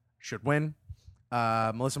Recreation. Should win.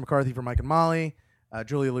 Melissa McCarthy for Mike and Molly.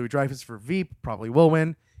 Julia Louis-Dreyfus for Veep, probably will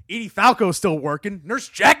win. Edie Falco's still working. Nurse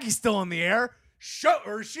Jackie's still in the air.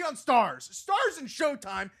 Or is she on Stars? Stars and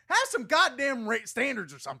Showtime. Have some goddamn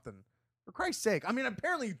standards or something. For Christ's sake. I mean,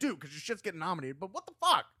 apparently you do because your shit's getting nominated, but what the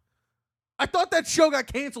fuck? I thought that show got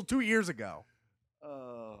canceled 2 years ago.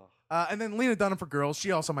 And then Lena Dunham for Girls.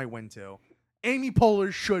 She also might win too. Amy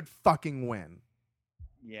Poehler should fucking win.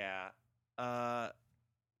 Yeah.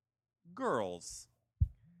 Girls.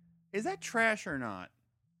 Is that trash or not?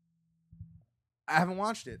 I haven't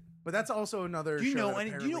watched it, but that's also another. Do you show know that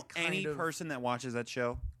any? Do you know apparently any person that watches that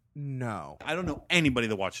show? No, I don't know anybody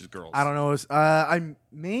that watches Girls. I don't know. I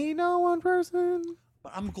may know one person,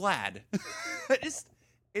 but I'm glad.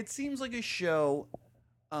 It seems like a show.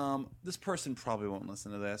 This person probably won't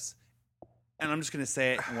listen to this, and I'm just gonna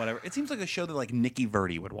say it and whatever. It seems like a show that like Nikki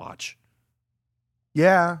Verdi would watch.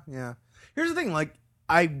 Yeah. Here's the thing: like,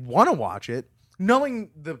 I want to watch it,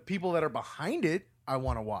 knowing the people that are behind it. I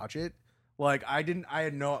want to watch it. Like, I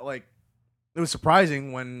had no, like, it was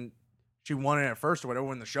surprising when she won it at first or whatever,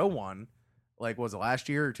 when the show won. Like, was it last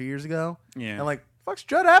year or 2 years ago? Yeah. And like, fuck's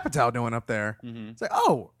Judd Apatow doing up there? Mm-hmm. It's like,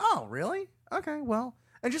 oh, really? Okay, well,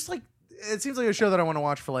 and just like, it seems like a show that I want to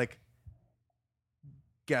watch for like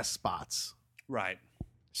guest spots, Right.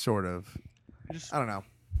 sort of. I don't know.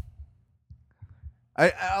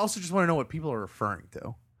 I also just want to know what people are referring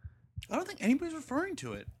to. I don't think anybody's referring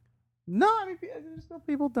to it. No, I mean, there's still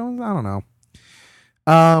people don't. I don't know.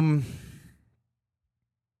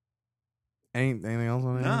 Anything else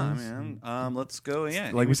on that? No, man. Let's go. Yeah,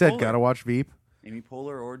 like Amy we said, Poehler. gotta watch Veep. Amy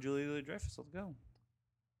Poehler or Julia Louis-Dreyfus. Let's go.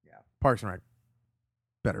 Yeah, Parks and Rec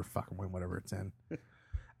better fucking win whatever it's in.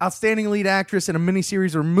 Outstanding lead actress in a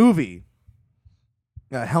miniseries or movie.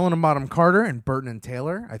 Helena Bonham Carter and Burton and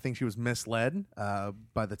Taylor. I think she was misled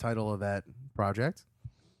by the title of that project.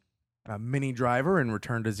 Minnie Driver in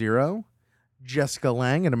Return to Zero. Jessica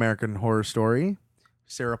Lange in American Horror Story.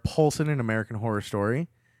 Sarah Paulson in American Horror Story.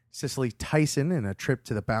 Cicely Tyson in The Trip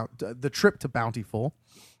to Bountiful.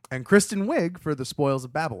 And Kristen Wiig for The Spoils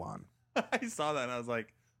of Babylon. I saw that and I was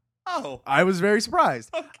like, oh. I was very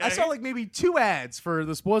surprised. Okay. I saw like maybe 2 ads for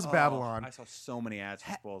The Spoils of Babylon. I saw so many ads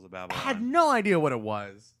for Spoils of Babylon. I had no idea what it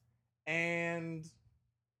was. And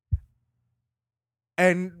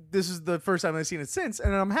this is the first time I've seen it since,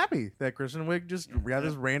 and I'm happy that Kristen Wiig just got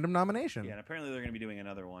this random nomination. Yeah, and apparently they're going to be doing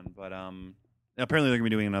another one, but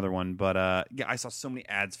yeah, I saw so many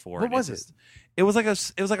ads for it. What was it? It was like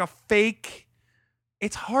a fake.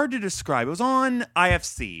 It's hard to describe. It was on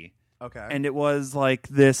IFC. Okay. And it was like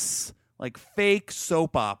this like fake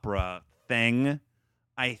soap opera thing.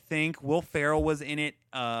 I think Will Ferrell was in it.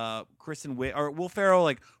 Kristen Wiig or Will Ferrell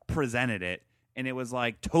like presented it, and it was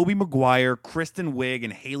like Tobey Maguire, Kristen Wiig,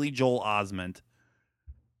 and Haley Joel Osment.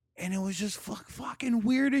 And it was just fucking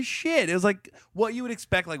weird as shit. It was like what you would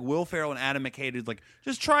expect, like Will Ferrell and Adam McKay to like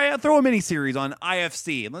just try out, throw a miniseries on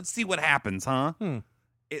IFC and let's see what happens, huh?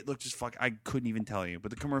 It looked just I couldn't even tell you, but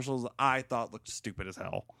the commercials I thought looked stupid as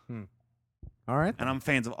hell. All right, and I'm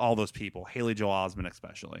fans of all those people, Haley Joel Osment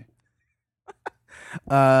especially.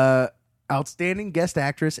 Outstanding guest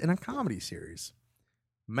actress in a comedy series.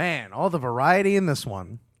 Man, all the variety in this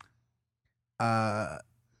one. Uzo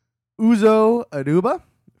Aduba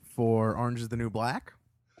for Orange is the New Black.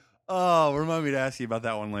 Oh, remind me to ask you about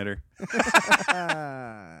that one later.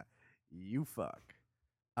 You fuck.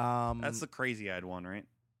 That's the crazy-eyed one, right?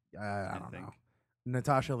 I don't know.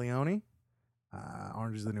 Natasha Lyonne,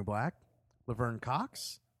 Orange is the New Black. Laverne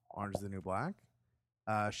Cox, Orange is the New Black.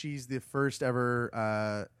 She's the first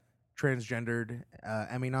ever transgendered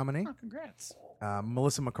Emmy nominee. Oh, congrats.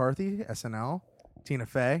 Melissa McCarthy, SNL. Tina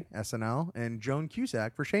Fey, SNL. And Joan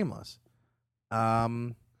Cusack for Shameless.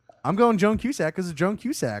 I'm going Joan Cusack because of Joan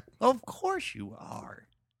Cusack. Of course you are.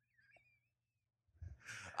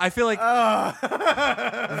 I feel like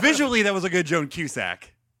visually that was a good Joan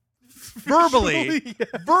Cusack. Verbally, yes.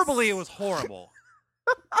 verbally it was horrible.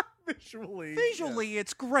 Visually,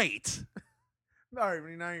 It's great. All right,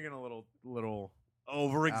 now you're getting a little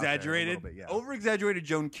Over-exaggerated. Out there a little bit, yeah. Over-exaggerated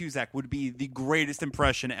Joan Cusack would be the greatest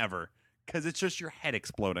impression ever because it's just your head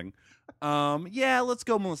exploding. Let's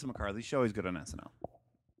go Melissa McCarthy. She's always good on SNL.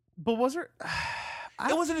 But was her?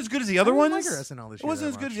 It wasn't as good as the other ones. Like her SNL this It year wasn't that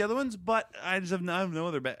as good much. as the other ones, but I just have no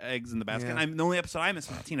other eggs in the basket. Yeah. The only episode I missed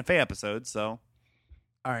was the Tina Fey episode. So,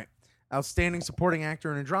 All right, outstanding supporting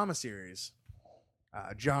actor in a drama series.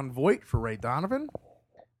 John Voight for Ray Donovan.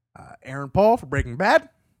 Aaron Paul for Breaking Bad.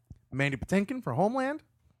 Mandy Patinkin for Homeland.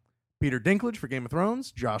 Peter Dinklage for Game of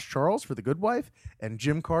Thrones. Josh Charles for The Good Wife. And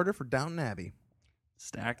Jim Carter for Downton Abbey.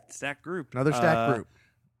 stacked group. Another stacked group.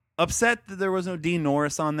 Upset that there was no Dean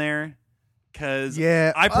Norris on there because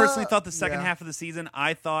Yeah, I personally thought the second yeah. half of the season,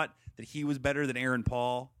 I thought that he was better than Aaron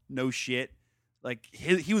Paul. No shit. Like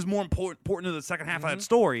he was more important to the second half of that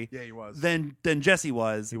story. Yeah, he was. Than Jesse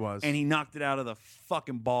was. He was. And he knocked it out of the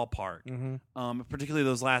fucking ballpark. Mm-hmm. Particularly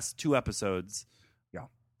those last 2 episodes. Yeah.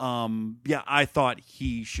 I thought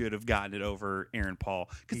he should have gotten it over Aaron Paul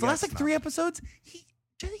because the last 3 episodes, he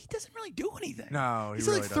doesn't really do anything. No, he's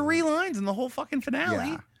really like 3 lines in the whole fucking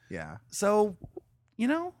finale. Yeah. So,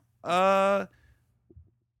 but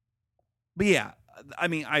yeah, I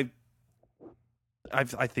mean,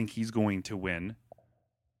 I think he's going to win.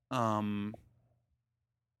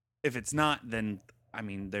 If it's not, then I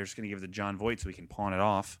mean, they're just going to give it to John Voight so he can pawn it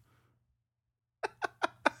off.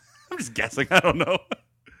 I'm just guessing. I don't know.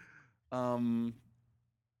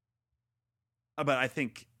 But I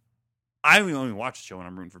think I only watch the show and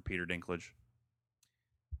I'm rooting for Peter Dinklage.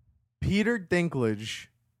 Peter Dinklage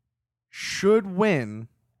should win,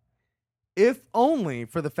 if only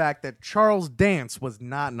for the fact that Charles Dance was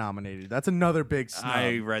not nominated. That's another big snub.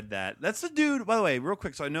 I read that. That's the dude, by the way, real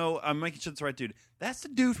quick, so I know I'm making sure it's the right dude. That's the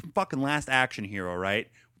dude from fucking Last Action Hero, right?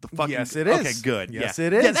 The fucking, Yes, it is. Okay, good. Yes, yeah.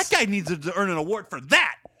 it is. Yeah, that guy needs to earn an award for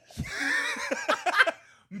that.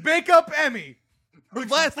 Makeup Emmy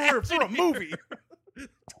Last for Action a movie.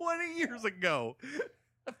 20 years ago.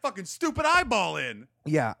 That fucking stupid eyeball in.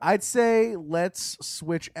 Yeah, I'd say let's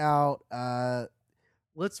switch out Aaron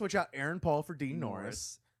Paul for Dean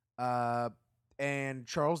Norris. And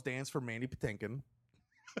Charles Dance for Mandy Patinkin.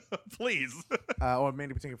 Please. Or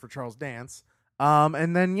Mandy Patinkin for Charles Dance.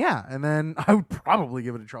 And then I would probably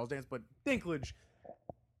give it to Charles Dance, but Dinklage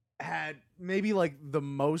had maybe like the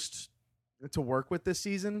most to work with this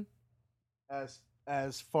season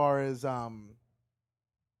as far as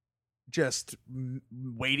just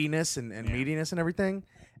weightiness and meatiness and everything,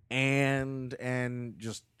 and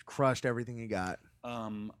just crushed everything he got.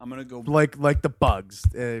 I'm gonna go like the bugs,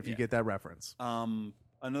 if you get that reference.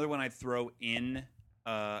 Another one I'd throw in.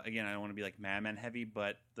 Again, I don't want to be like Mad Men heavy,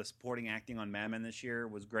 but the supporting acting on Mad Men this year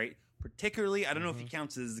was great. Particularly, I don't know if he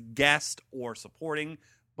counts as guest or supporting,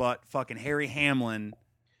 but fucking Harry Hamlin,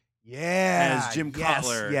 as Jim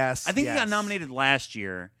Cutler. Yes, I think he got nominated last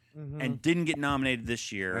year. Mm-hmm. And didn't get nominated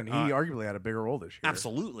this year. And he arguably had a bigger role this year.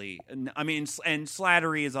 Absolutely. And, I mean, and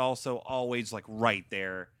Slattery is also always like right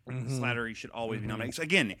there. Mm-hmm. Slattery should always be nominated. So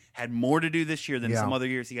again, had more to do this year than some other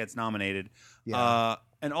years he gets nominated. Yeah.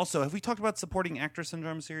 And also, have we talked about supporting actress in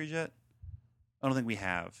drama series yet? I don't think we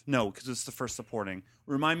have. No, because it's the first supporting.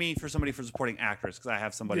 Remind me for somebody for supporting actress, because I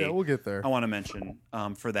have somebody. Yeah, we'll get there. I want to mention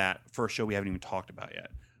for that for a show we haven't even talked about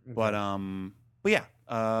yet. Mm-hmm. But yeah.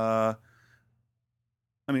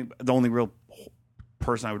 I mean, the only real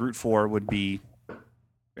person I would root for would be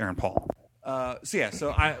Aaron Paul.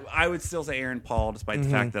 So I would still say Aaron Paul, despite the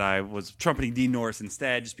fact that I was trumpeting Dean Norris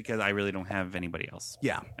instead, just because I really don't have anybody else.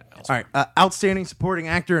 Yeah. All right. Outstanding supporting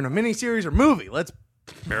actor in a miniseries or movie. Let's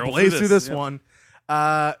blaze through this one.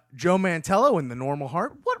 Joe Mantello in The Normal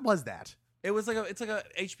Heart. What was that? It's like a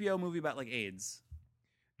HBO movie about like AIDS.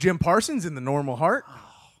 Jim Parsons in The Normal Heart.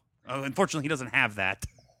 Oh, unfortunately, he doesn't have that.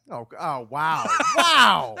 Oh, wow.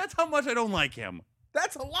 Wow. That's how much I don't like him.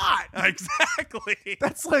 That's a lot. Exactly.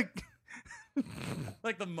 That's like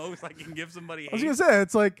the most I can give somebody. I was going to say,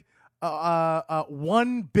 it's like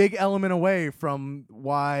one big element away from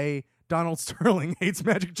why Donald Sterling hates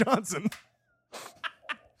Magic Johnson.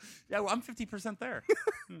 Yeah, well, I'm 50% there.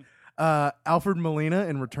 Alfred Molina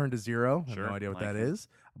in Return to Zero. I have Sure, no idea what like that him. is.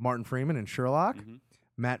 Martin Freeman in Sherlock.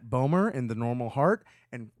 Matt Bomer in The Normal Heart.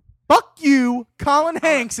 And Fuck you, Colin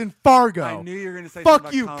Hanks in Fargo. I knew you were going to say Fuck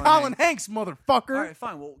something you, about Colin Hanks, motherfucker. All right,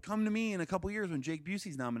 fine. Well, come to me in a couple years when Jake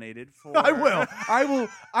Busey's nominated for. I will.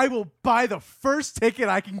 I will buy the first ticket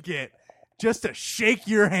I can get just to shake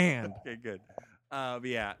your hand. Okay, good. But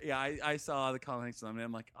yeah. I saw the Colin Hanks nominated.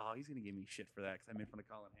 I'm like, oh, he's going to give me shit for that because I made fun of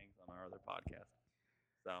Colin Hanks on our other podcast.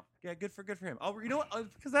 So yeah, good for him. You know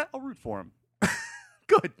what? Because I'll root for him.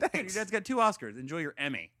 Good, Your thanks. dad's got 2 Oscars. Enjoy your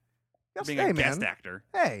Emmy. Yes, Being hey, a guest man. actor.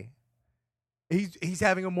 Hey, he's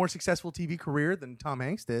having a more successful TV career than Tom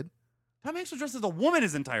Hanks did. Tom Hanks was dressed as a woman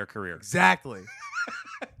his entire career. Exactly.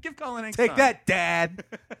 Give Colin Hanks Take time. that, Dad.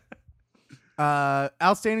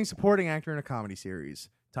 Outstanding supporting actor in a comedy series: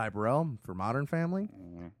 Ty Burrell for Modern Family,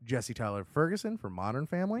 Jesse Tyler Ferguson for Modern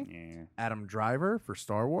Family, Adam Driver for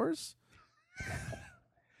Star Wars.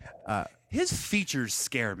 His features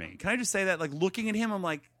scare me. Can I just say that? Like, looking at him, I'm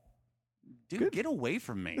like, dude, Good. get away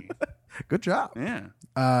from me. Good job.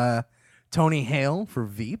 Yeah. Tony Hale for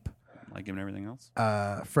Veep. Like him and everything else.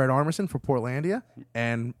 Fred Armisen for Portlandia,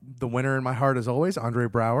 and the winner in my heart, as always, Andre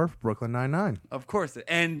Braugher for Brooklyn Nine-Nine. Of course.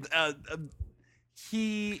 And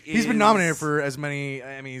He's been nominated for as many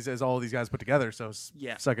Emmys as all of these guys put together, so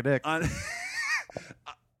suck a dick.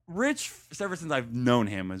 Rich, ever since I've known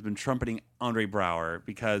him, has been trumpeting Andre Braugher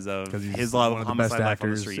because of He's his love one of of the best Homicide Life on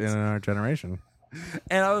the actors Streets. in our generation.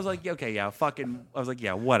 And I was like, okay, yeah, I was like,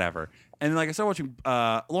 yeah, whatever. And then, like, I started watching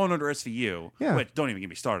Law and Order SVU, which don't even get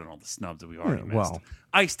me started on all the snubs that we've already missed. Well.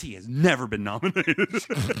 Ice-T has never been nominated.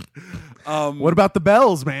 What about the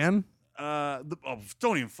Bells, man?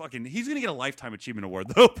 Don't even fucking. He's gonna get a Lifetime Achievement Award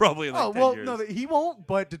though, probably in like 10 years. No, he won't.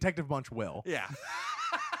 But Detective Bunch will. Yeah,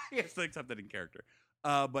 he has to accept that in character.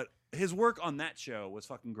 But his work on that show was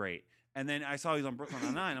fucking great. And then I saw he was on Brooklyn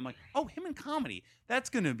Nine-Nine. I'm like, oh, him in comedy. That's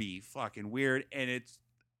gonna be fucking weird, and it's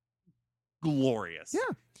glorious.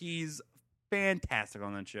 Yeah, he's fantastic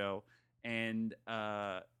on that show, and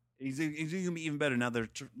he's gonna be even better now. They're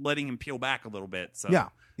letting him peel back a little bit. So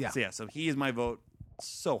So he is my vote.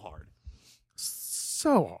 So hard.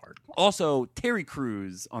 Also, Terry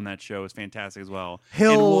Crews on that show is fantastic as well.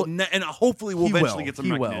 And hopefully we'll eventually get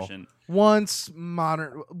some recognition. Once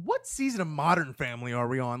Modern, what season of Modern Family are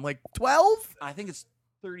we on? Like 12? I think it's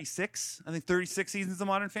 36. I think 36 seasons of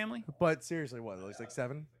Modern Family. But seriously, what? At least like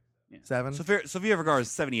 7? Yeah. 7? Sofia Vergara is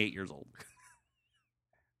 78 years old.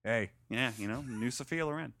 Hey. Yeah, new Sofia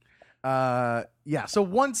Loren. So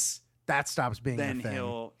once that stops being then a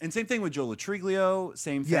thing. And same thing with Joe Latriglio.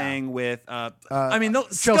 Same thing with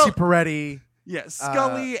Chelsea Peretti. Yeah,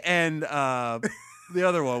 Scully and the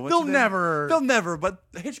other one. They'll never. But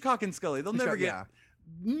Hitchcock and Scully, they'll never get.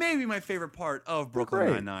 Maybe my favorite part of Brooklyn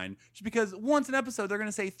Nine-Nine, just because once an episode they're going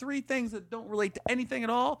to say 3 things that don't relate to anything at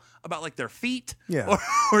all about like their feet,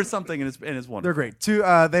 or something, and it's wonderful. They're great.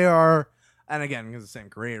 They are, and again, because the same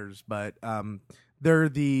creators, but they're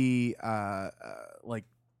the like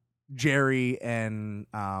Jerry and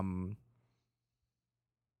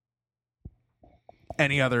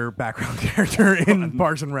any other background character in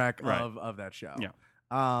Parks and Rec of that show. Yeah.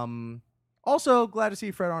 Also, glad to see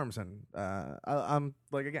Fred Armisen. I'm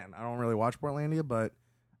like, again, I don't really watch Portlandia, but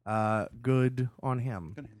good on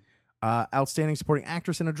him. Outstanding supporting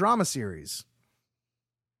actress in a drama series.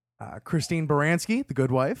 Christine Baranski, The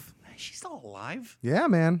Good Wife. She's still alive? Yeah,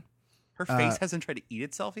 man. Her face hasn't tried to eat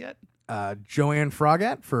itself yet? Joanne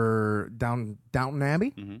Froggatt for Downton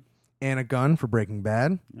Abbey. Mm-hmm. Anna Gunn for Breaking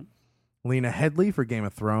Bad. Yep. Lena Headey for Game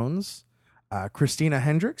of Thrones. Christina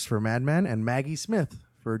Hendricks for Mad Men. And Maggie Smith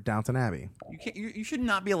for Downton Abbey. You should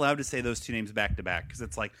not be allowed to say those 2 names back to back, because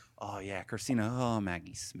it's like, oh yeah, Christina, oh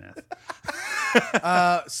Maggie Smith.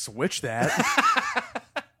 Switch that.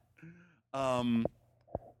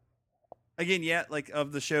 Again, yeah, like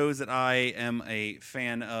of the shows that I am a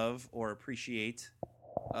fan of or appreciate,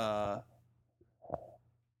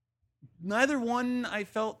 neither one I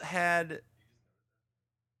felt had.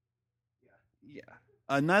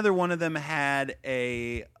 Yeah, neither one of them had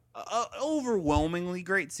a overwhelmingly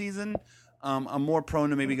great season. I'm more prone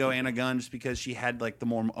to maybe go Anna Gunn just because she had like the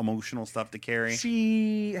more emotional stuff to carry.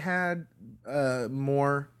 She had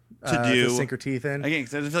more to do to sink her teeth in. Again,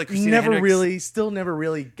 because I feel like Christina never Hendricks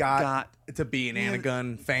really got to be an Anna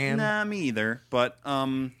Gunn fan. Nah, me either. But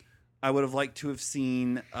I would have liked to have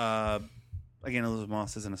seen again, Elizabeth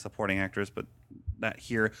Moss isn't a supporting actress, but that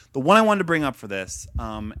here. The one I wanted to bring up for this,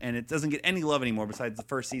 and it doesn't get any love anymore besides the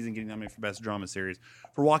first season getting nominated for Best Drama Series.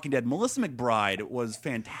 For Walking Dead, Melissa McBride was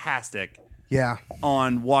fantastic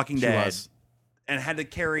on Walking Dead. Was. And had to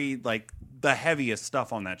carry like the heaviest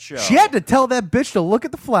stuff on that show. She had to tell that bitch to look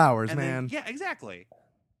at the flowers, man. Yeah, exactly.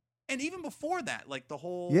 And even before that, like the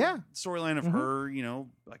whole storyline of her, you know,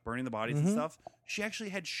 like burning the bodies and stuff, she actually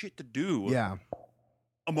had shit to do. Yeah.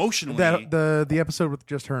 Emotionally. The episode with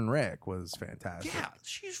just her and Rick was fantastic. Yeah,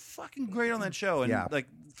 she's fucking great on that show. And like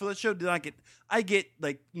for that show, I get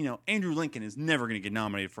like, you know, Andrew Lincoln is never going to get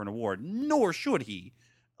nominated for an award, nor should he.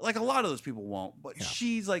 Like a lot of those people won't. But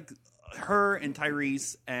she's like her and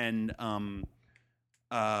Tyrese and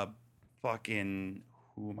fucking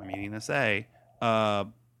who am I meaning to say?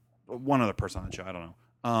 One other person on the show, I don't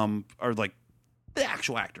know. Are like the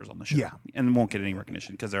actual actors on the show. Yeah. And won't get any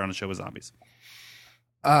recognition because they're on a show with zombies.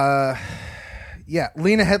 Lena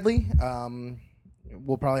Headey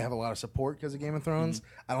will probably have a lot of support because of Game of Thrones.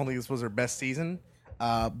 I don't think this was her best season,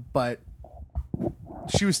 but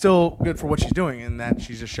she was still good for what she's doing, in that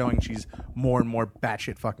she's just showing she's more and more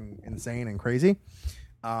batshit fucking insane and crazy.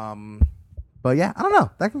 But yeah, I don't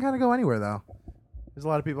know. That can kind of go anywhere, though. There's a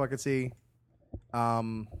lot of people I could see. Yeah,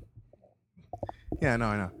 no,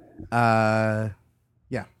 I know.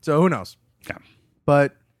 Yeah, so who knows? Okay.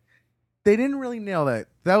 But they didn't really nail that.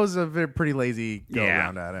 That was a pretty lazy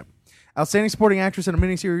go-around at it. Outstanding Supporting Actress in a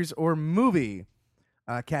Miniseries or Movie.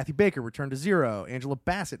 Kathy Baker, Return to Zero. Angela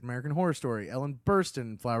Bassett, American Horror Story. Ellen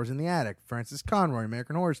Burstyn, Flowers in the Attic. Frances Conroy,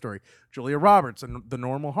 American Horror Story. Julia Roberts, The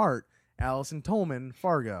Normal Heart. Allison Tolman,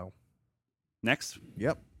 Fargo. Next.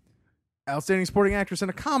 Yep. Outstanding Supporting Actress in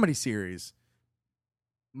a Comedy Series.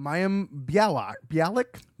 Mayim Bialik.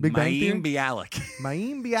 Big Bang Theory?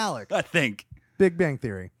 Mayim Bialik. I think. Big Bang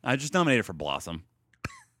Theory. I just nominated for Blossom.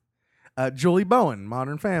 Julie Bowen,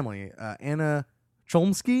 Modern Family. Anna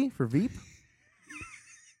Chlumsky for Veep.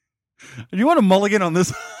 Do you want a mulligan on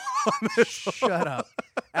this? Shut up.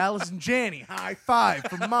 Allison Janney, High Five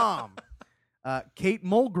for Mom. Kate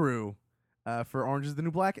Mulgrew for Orange is the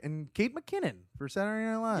New Black. And Kate McKinnon for Saturday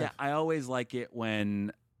Night Live. Yeah, I always like it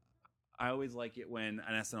when an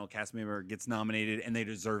SNL cast member gets nominated and they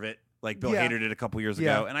deserve it. Like Bill Hader did a couple years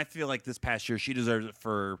ago. And I feel like this past year she deserves it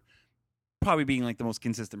for probably being like the most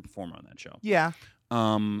consistent performer on that show. Yeah.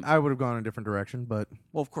 I would have gone a different direction, but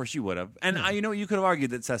well, of course you would have. And you could have argued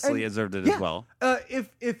that Cecily deserved it as well.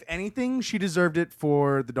 If anything, she deserved it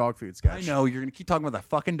for the dog food sketch. I know you're gonna keep talking about that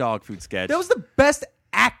fucking dog food sketch. That was the best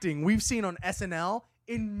acting we've seen on SNL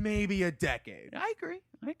in maybe a decade. I agree.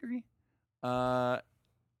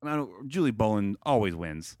 Julie Bowen always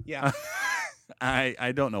wins. Yeah.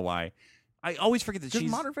 I don't know why. I always forget that she's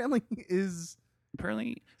Modern Family is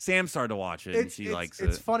apparently Sam started to watch it and she likes it.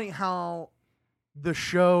 It's funny how the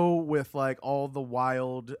show with like all the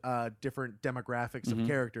wild different demographics of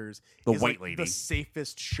characters the is white like lady, the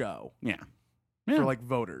safest show. Yeah. For like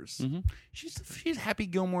voters. Mm-hmm. She's Happy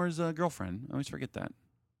Gilmore's girlfriend. I always forget that.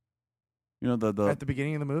 You know the at the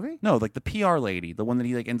beginning of the movie? No, like the PR lady, the one that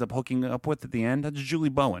he like ends up hooking up with at the end. That's Julie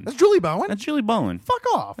Bowen. That's Julie Bowen? That's Julie Bowen. Fuck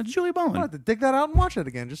off. That's Julie Bowen. I'll have to dig that out and watch it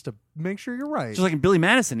again just to make sure you're right. Just like in Billy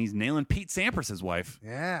Madison, he's nailing Pete Sampras' wife.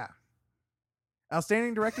 Yeah.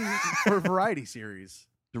 Outstanding directing for a variety series.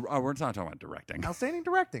 We're not talking about directing. Outstanding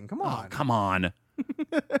directing. Come on. Oh, come on.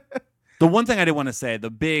 The one thing I did want to say, the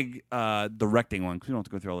big directing one, because we don't have to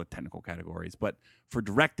go through all the technical categories, but for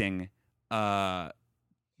directing, the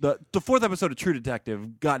fourth episode of True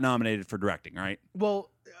Detective got nominated for directing, right? Well,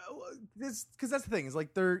 because that's the thing is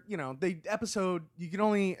like they're you can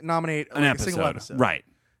only nominate a single episode, right?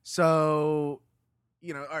 So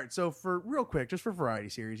all right. So for real quick, just for variety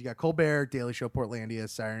series, you got Colbert, Daily Show, Portlandia,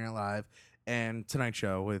 Saturday Night Live, and Tonight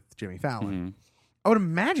Show with Jimmy Fallon. Mm-hmm. I would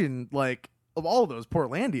imagine like of all of those,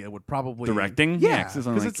 Portlandia would probably directing,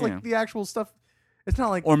 because it's like the actual stuff. It's not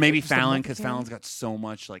like or maybe Fallon because Fallon's got so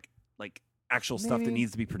much like actual stuff that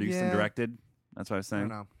needs to be produced and directed. That's what I was saying. I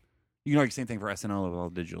don't know. You can argue the same thing for SNL with all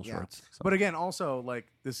the digital shorts. So. But again, also like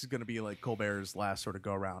this is going to be like Colbert's last sort of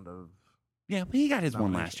go around of. Yeah, but he got his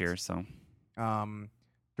one last year. So,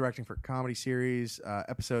 directing for comedy series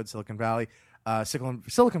episode Silicon Valley.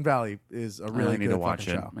 Silicon Valley is a really good watch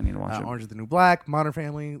it. show. I need to watch it. Orange is the New Black, Modern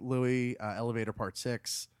Family, Louie, Elevator Part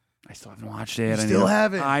 6. I still haven't watched it. I still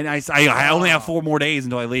haven't. I only have 4 more days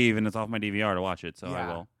until I leave, and it's off my DVR to watch it. So I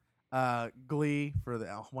will. Glee for the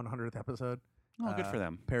 100th episode. Oh, good for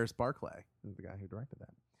them. Paris Barclay is the guy who directed that.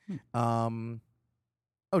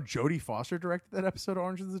 Jodie Foster directed that episode of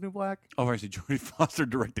Orange is the New Black. Oh, actually, Jodie Foster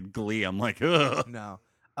directed Glee. I'm like, ugh. No.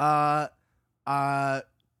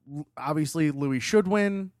 Obviously, Louis should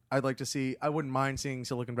win. I'd like to see. I wouldn't mind seeing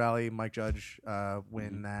Silicon Valley, Mike Judge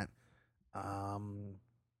win that.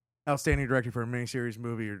 Outstanding director for a miniseries,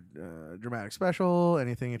 movie, or dramatic special.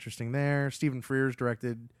 Anything interesting there? Stephen Frears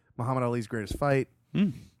directed Muhammad Ali's Greatest Fight.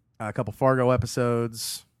 A couple Fargo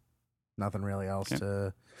episodes. Nothing really else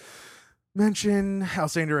to mention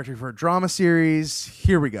outstanding director for a drama series.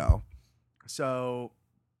 Here we go. So,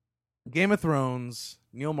 Game of Thrones,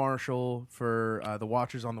 Neil Marshall for The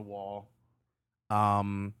Watchers on the Wall,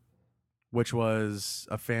 which was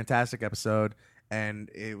a fantastic episode. And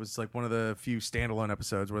it was like one of the few standalone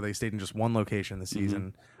episodes where they stayed in just one location this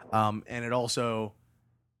season. And it also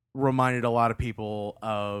reminded a lot of people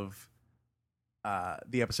of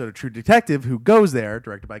the episode of True Detective, Who Goes There,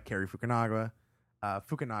 directed by Cary Fukunaga.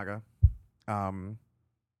 And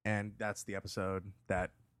that's the episode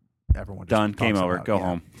that everyone just Done. Game talks over. about. Go Yeah.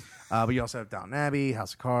 home. But you also have Downton Abbey,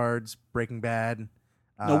 House of Cards, Breaking Bad.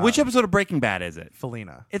 No, which episode of Breaking Bad is it?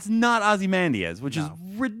 Felina. It's not Ozymandias, which is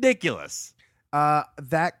ridiculous.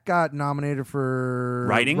 That got nominated for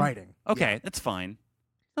Writing. Okay, Yeah. that's fine.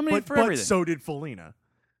 Nominated for But everything. so did Felina.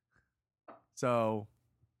 So,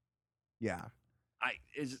 yeah. I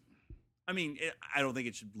don't think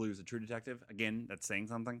it should lose a True Detective. Again, that's saying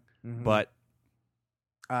something. Mhm. But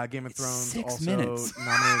Game of It's Thrones 6 also minutes.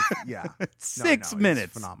 nominated. Yeah. it's 6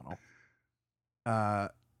 minutes. It's phenomenal.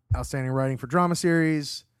 Outstanding writing for drama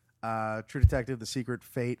series. True Detective: The Secret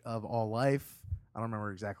Fate of All Life. I don't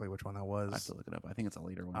remember exactly which one that was. I have to look it up. I think it's a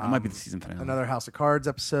later one. It might be the season finale. Another House of Cards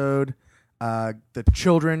episode. The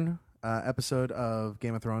Children episode of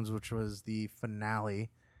Game of Thrones, which was the finale,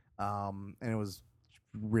 and it was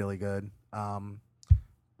really good.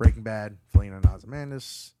 Breaking Bad, Felina and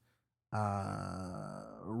Ozymandias.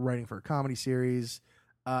 Writing for a comedy series.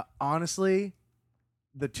 Honestly,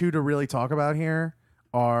 the two to really talk about here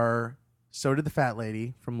are So Did the Fat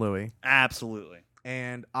Lady from Louis Absolutely.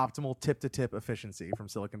 and Optimal Tip-to-Tip Efficiency from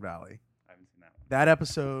Silicon Valley. I haven't seen that one. That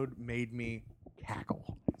episode made me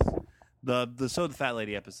cackle. The So the Fat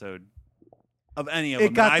Lady episode of any of It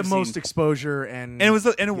them got that the I've most seen. exposure, and And it was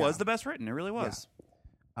yeah. the best written. It really was.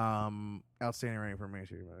 Outstanding writing for me.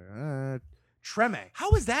 Treme.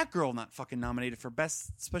 How is that girl not fucking nominated for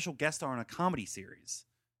best special guest star on a comedy series?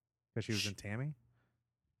 Because she was in Tammy.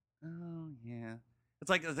 Oh yeah, it's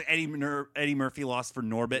like Eddie Murphy lost for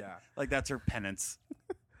Norbit. Yeah. Like that's her penance.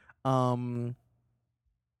 A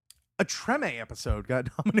Treme episode got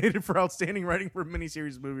nominated for outstanding writing for a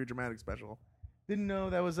miniseries, movie, or dramatic special. Didn't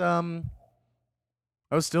know that was still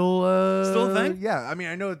Still a thing? Yeah, I mean,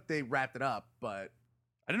 I know that they wrapped it up, but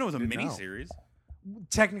I didn't know it was a Didn't know. miniseries.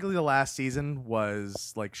 technically the last season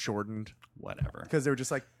was like shortened Whatever. because they were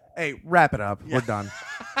just like, "Hey, wrap it up. Yeah. We're done."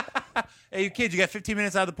 Hey, you kids, you got 15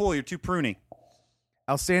 minutes out of the pool. You're too pruny.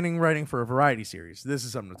 Outstanding writing for a variety series. This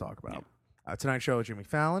is something to talk about. Tonight Show with Jimmy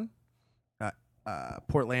Fallon,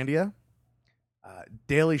 Portlandia,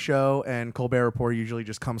 Daily Show, and Colbert Report usually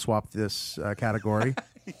just come swap this category.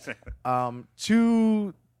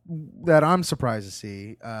 Two that I'm surprised to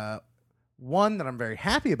see. One that I'm very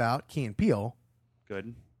happy about, Key and Peele.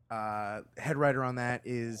 Good. Head writer on that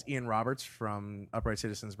is Ian Roberts from Upright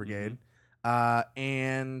Citizens Brigade.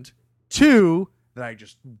 And two that I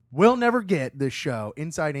just will never get this show,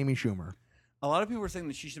 Inside Amy Schumer. A lot of people were saying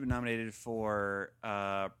that she should be nominated for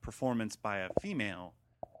performance by a female.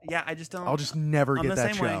 Yeah, I just don't. I'll just never I'm get the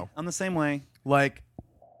that same show. way. I'm the same way. Like,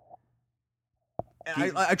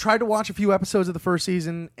 I tried to watch a few episodes of the first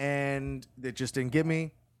season, and it just didn't get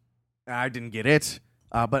me. I didn't get it.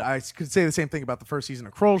 But I could say the same thing about the first season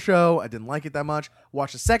of Kroll Show. I didn't like it that much.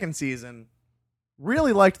 Watched the second season.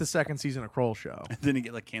 Really liked the second season of Kroll Show. Didn't it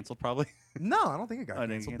get like canceled? Probably. No, I don't think it got Oh, it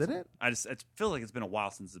didn't canceled. get Did it? I feel like it's been a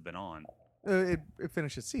while since it's been on. It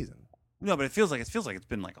finished its season. No, but it feels like it's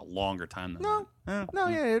been like a longer time than No. that. No,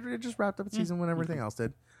 yeah, it just wrapped up its season when everything else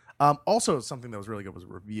did. Also, something that was really good was a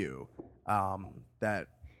review that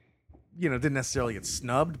didn't necessarily get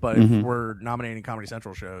snubbed, but if we're nominating Comedy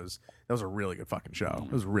Central shows, that was a really good fucking show.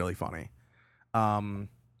 It was really funny. But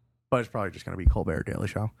it's probably just going to be Colbert Daily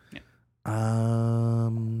Show. Yeah.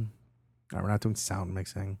 No, we're not doing sound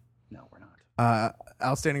mixing. No, we're not.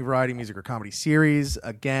 Outstanding variety music or comedy series,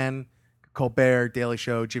 again, Colbert, Daily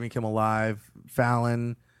Show, Jimmy Kimmel Live,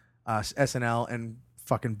 Fallon, SNL, and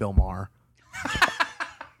fucking Bill Maher.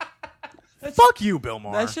 Fuck you, Bill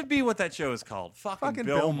Maher. That should be what that show is called. Fucking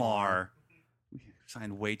Bill Maher. We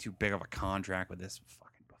signed way too big of a contract with this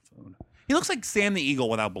fucking buffoon. He looks like Sam the Eagle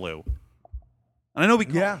without blue. And I know we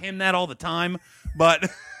call him that all the time, but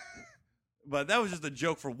that was just a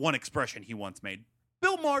joke for one expression he once made.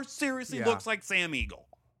 Bill Maher seriously looks like Sam Eagle.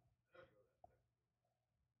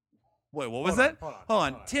 Wait, what was that? Hold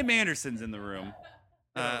on. Tim Anderson's in the room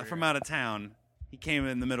from out of town. He came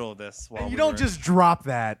in the middle of this. While you don't just drop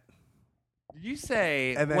that. Did you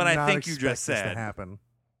say And then what I not think you expect just this to said? happen.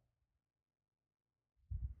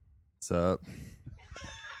 What's up?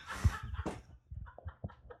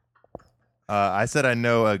 I said I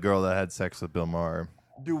know a girl that had sex with Bill Maher.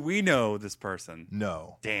 Do we know this person?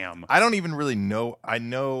 No. Damn. I don't even really know. I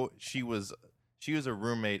know she was a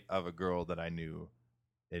roommate of a girl that I knew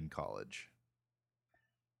in college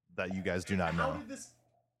that you guys do not know.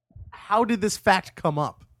 How did this fact come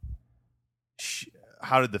up?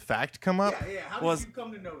 How did the fact come up? Yeah. How did you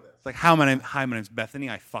come to know this? It's like, hi, my name's Bethany.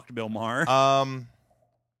 I fucked Bill Maher.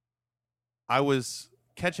 I was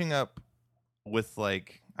catching up with,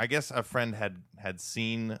 like, I guess a friend had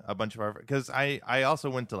seen a bunch of our, because I also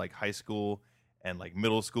went to like high school and like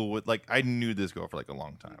middle school with, like, I knew this girl for like a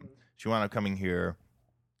long time. She wound up coming here.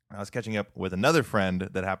 I was catching up with another friend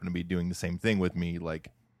that happened to be doing the same thing with me. Like,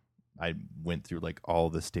 I went through like all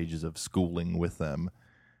the stages of schooling with them.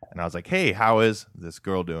 And I was like, hey, how is this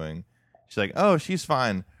girl doing? She's like, oh, she's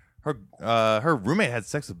fine. Her roommate had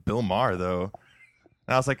sex with Bill Maher, though.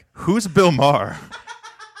 And I was like, who's Bill Maher?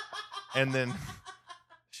 And then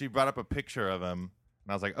she brought up a picture of him. And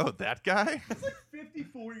I was like, oh, that guy? He's like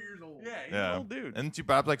 54 years old. Yeah, he's an old dude. And she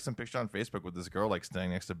brought up like some picture on Facebook with this girl like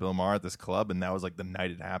standing next to Bill Maher at this club. And that was like the night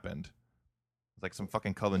it happened. It was like some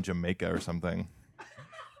fucking club in Jamaica or something.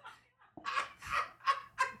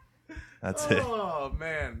 That's it. Oh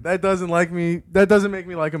man, that doesn't make me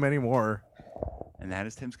like him anymore. And that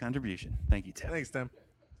is Tim's contribution. Thank you, Tim. Thanks, Tim.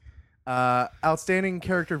 Outstanding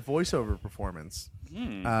character voiceover performance.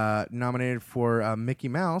 Nominated for Mickey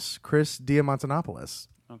Mouse, Chris Diamantopoulos.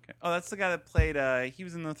 Okay. Oh, that's the guy that played. He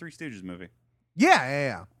was in the Three Stooges movie.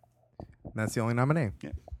 Yeah. That's the only nominee.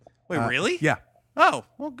 Yeah. Wait, really? Yeah. Oh,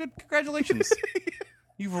 well, good. Congratulations.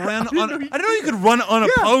 You've run on. I didn't know you could run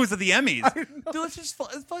unopposed at the Emmys. Dude, let's just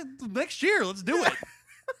next year. Let's do it.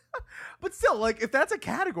 But still, like, if that's a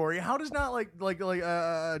category, how does not like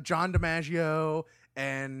John DiMaggio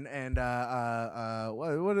and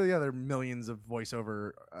what are the other millions of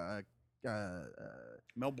voiceover?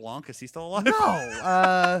 Mel Blanc, is he still alive?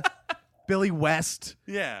 No. Billy West.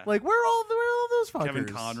 Yeah. Like, where are all those fuckers? Kevin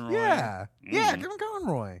Conroy. Yeah. Yeah, Kevin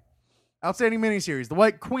Conroy. Outstanding miniseries: The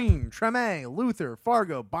White Queen, Treme, Luther,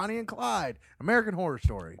 Fargo, Bonnie and Clyde, American Horror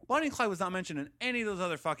Story. Bonnie and Clyde was not mentioned in any of those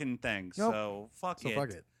other fucking things. Nope. So fuck it.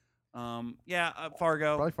 Fargo.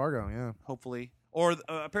 Fargo. Probably Fargo, yeah. Hopefully. Or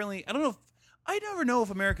apparently, I don't know. I never know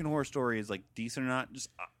if American Horror Story is like decent or not.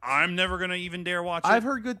 Just I'm never gonna even dare watch it. I've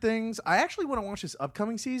heard good things. I actually want to watch this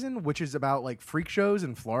upcoming season, which is about like freak shows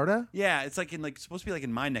in Florida. Yeah, it's like supposed to be like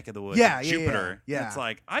in my neck of the woods. Yeah, like Jupiter. Yeah. And it's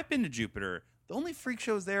like I've been to Jupiter. The only freak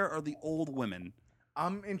shows there are the old women.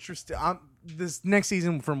 I'm interested. This next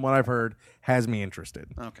season, from what I've heard, has me interested.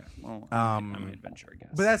 Okay, well, I'm an adventure, I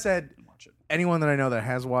guess. But that said, watch it. anyone that I know that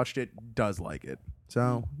has watched it does like it,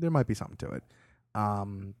 so there might be something to it.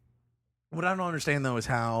 What I don't understand though is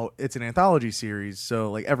how it's an anthology series,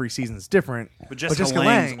 so like every season's different. But Jessica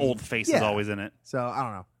Lange's old face is always in it. So I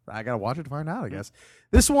don't know. I gotta watch it to find out, I guess.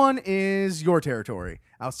 This one is your territory.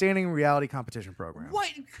 Outstanding reality competition program. What?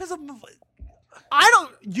 Because of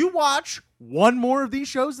You watch one more of these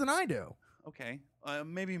shows than I do. Okay,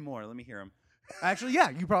 maybe more. Let me hear them. Actually, yeah,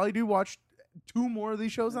 you probably do watch two more of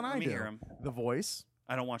these shows than I do. Let me hear 'em. The Voice,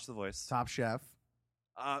 I don't watch The Voice. Top Chef.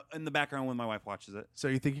 In the background when my wife watches it. So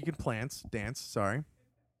you think you can dance? Sorry.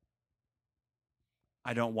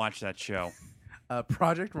 I don't watch that show.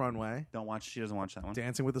 Project Runway, She doesn't watch that one.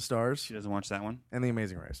 Dancing with the Stars, She doesn't watch that one. and The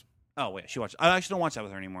Amazing Race. Oh wait, she watched. I actually don't watch that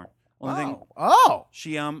with her anymore. Only thing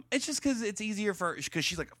she it's just because it's easier for because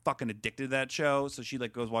she's like fucking addicted to that show, so she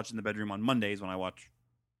like goes watch in the bedroom on Mondays when I watch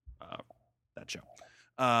that show.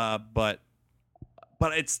 But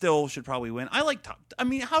it still should probably win. I like Top. I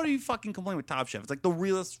mean, how do you fucking complain with Top Chef? It's like the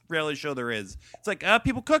realest reality show there is. It's like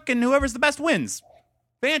people cook and whoever's the best wins.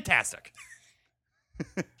 Fantastic.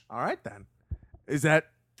 All right then. Is that?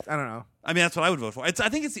 I don't know. I mean, that's what I would vote for. I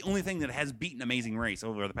think it's the only thing that has beaten Amazing Race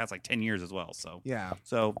over the past like 10 years as well. So yeah.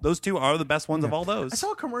 So those two are the best ones of all those. I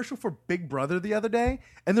saw a commercial for Big Brother the other day,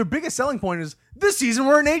 and their biggest selling point is this season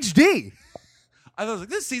we're in HD. I was like,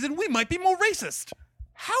 this season we might be more racist.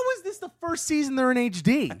 How is this the first season they're in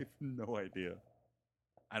HD? I have no idea.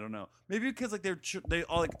 I don't know. Maybe because like they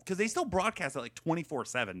all like because they still broadcast it like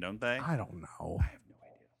 24/7, don't they? I don't know. I have no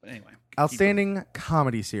idea. But anyway, outstanding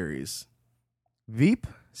comedy series: Veep,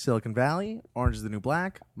 Silicon Valley, Orange is the New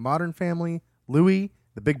Black, Modern Family, Louie,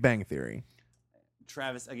 The Big Bang Theory.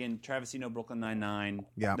 Travis, you know Brooklyn Nine-Nine.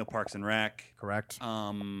 Yeah. No Parks and Rec. Correct.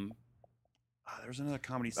 There was another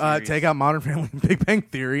comedy series. Take out Modern Family and Big Bang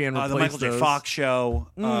Theory and replace the Michael J. Fox show.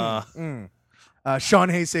 Sean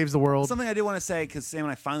Hayes Saves the World. Something I did want to say, because Sam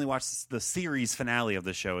and I finally watched the series finale of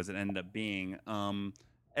the show, as it ended up being,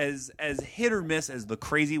 as hit or miss as the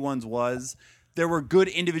Crazy Ones was, there were good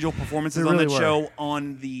individual performances There on that really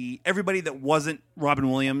show. Everybody that wasn't Robin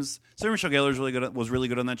Williams. Sarah Michelle Gellar was really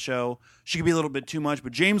good on that show. She could be a little bit too much,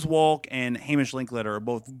 but James Wolk and Hamish Linklater are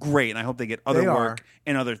both great, and I hope they get other work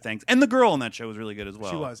and other things. And the girl on that show was really good as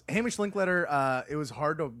well. She was. Hamish Linklater, it was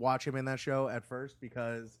hard to watch him in that show at first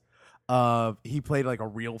because he played like a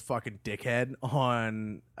real fucking dickhead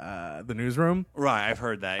on the Newsroom. Right, I've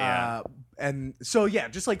heard that, yeah. And so, yeah,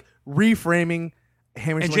 just like reframing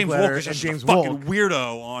Hamish And James Linklater Wolk is and just James a fucking Wolk.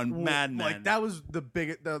 weirdo on Mad Men. Like, that was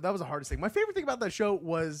that was the hardest thing. My favorite thing about that show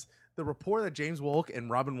was the rapport that James Wolk and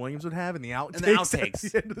Robin Williams would have in the outtakes. And the outtakes.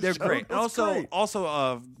 At the end of the They're show. great. And That's great.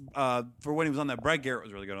 also, for when he was on that, Brad Garrett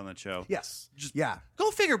was really good on that show. Yes. Just- yeah. Go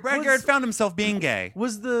figure. Brad Was- Garrett found himself being gay.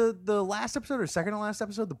 Was the last episode or second to last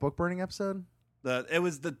episode the book burning episode? They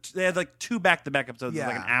had like 2 back-to-back episodes. It was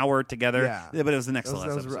like an Yeah. hour together. Yeah. But it was the next That to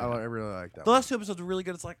was, last episode. I really like that. The last 2 episodes were really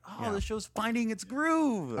good. It's like, Yeah. the show's finding its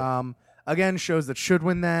groove. Again, shows that should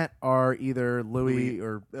win that are either Louis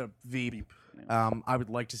or Veep. Yeah. I would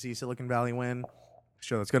like to see Silicon Valley win.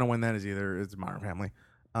 Show that's going to win that is either Modern Family.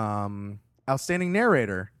 Outstanding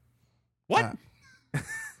narrator. What?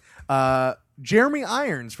 Jeremy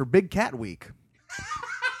Irons for Big Cat Week.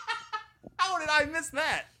 How did I miss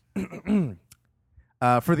that?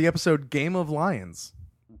 For the episode Game of Lions.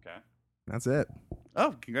 Okay. That's it.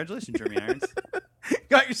 Oh, congratulations, Jeremy Irons.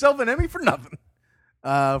 Got yourself an Emmy for nothing.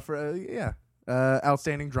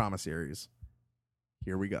 Outstanding drama series.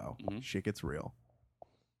 Here we go. Mhm. Shit gets real.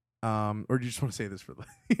 Or do you just want to say this for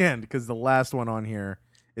the end? Because the last one on here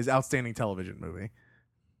is outstanding television movie.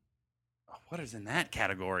 What is in that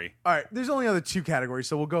category? All right, there's only other 2 categories,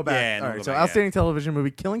 so we'll go back. Yeah, All we'll right, go so back, outstanding television movie,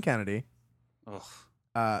 Killing Kennedy. Ugh.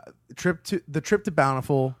 Trip to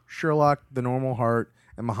Bountiful, Sherlock, The Normal Heart,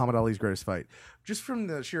 and Muhammad Ali's Greatest Fight. Just from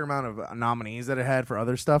the sheer amount of nominees that it had for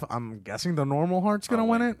other stuff, I'm guessing The Normal Heart's going to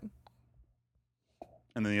win it.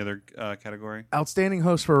 And then the other category? Outstanding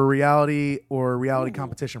host for a reality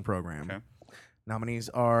competition program. Okay. Nominees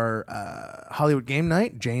are Hollywood Game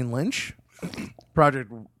Night, Jane Lynch,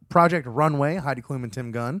 Project Runway, Heidi Klum and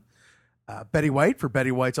Tim Gunn, Betty White for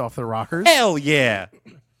Betty White's Off the Rockers, Hell yeah.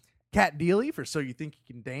 Kat Deely for So You Think You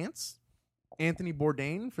Can Dance, Anthony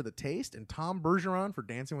Bourdain for The Taste, and Tom Bergeron for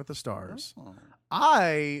Dancing with the Stars. Oh.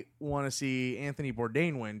 I want to see Anthony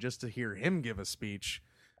Bourdain win just to hear him give a speech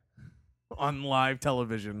on live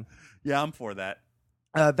television. Yeah, I'm for that.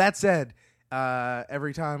 That said,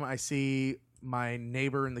 every time I see my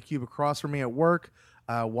neighbor in the cube across from me at work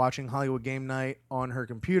watching Hollywood Game Night on her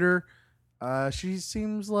computer, she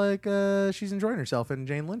seems like she's enjoying herself, and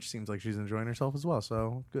Jane Lynch seems like she's enjoying herself as well.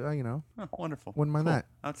 So, Oh, wonderful. wouldn't mind that.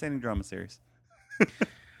 Outstanding drama series.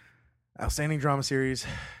 Outstanding drama series,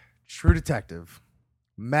 True Detective,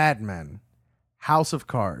 Mad Men, House of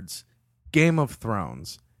Cards, Game of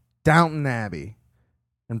Thrones, Downton Abbey,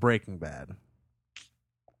 and Breaking Bad.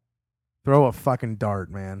 Throw a fucking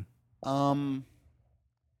dart, man.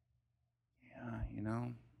 Yeah, you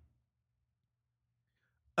know.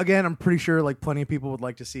 Again, I'm pretty sure like plenty of people would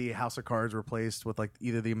like to see House of Cards replaced with like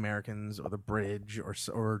either The Americans or The Bridge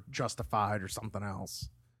or Justified or something else.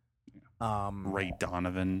 Ray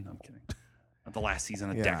Donovan. I'm kidding. The last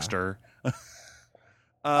season of Yeah. Dexter.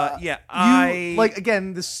 Like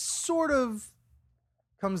again, this sort of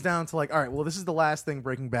comes down to like, all right, well, this is the last thing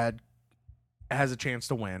Breaking Bad has a chance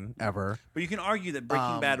to win ever. But you can argue that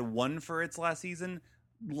Breaking Bad won for its last season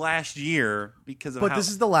last year because of But how... this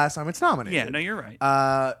is the last time it's nominated. Yeah, no, you're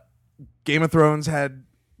right. Game of Thrones had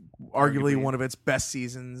arguably one of its best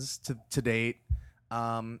seasons to date.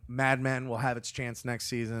 Mad Men will have its chance next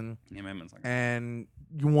season. Yeah, Mad Men's like... And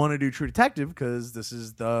you want to do True Detective because this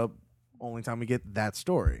is the only time we get that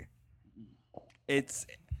story. It's...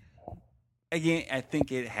 Again, I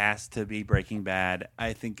think it has to be Breaking Bad.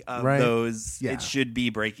 I think of Right. those, Yeah. it should be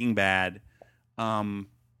Breaking Bad.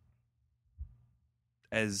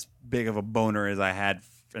 As big of a boner as I had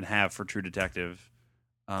and have for True Detective,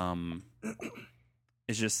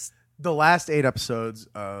 it's just The last 8 episodes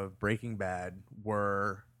of Breaking Bad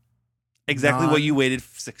were exactly what you waited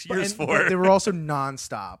 6 years but for. they were also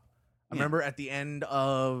nonstop. I Yeah. remember at the end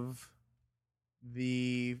of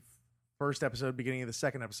the first episode, beginning of the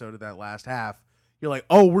second episode of that last half, you're like,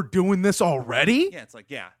 "Oh, we're doing this already?" Yeah, it's like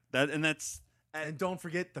that's And don't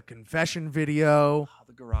forget the confession video.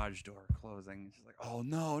 the garage door closing. It's just like, oh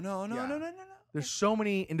no. Yeah. There's so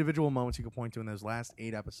many individual moments you could point to in those last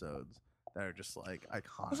 8 episodes that are just like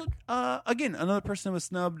iconic. Also, again, another person that was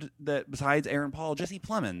snubbed that besides Aaron Paul, Jesse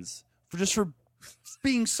Plemons, for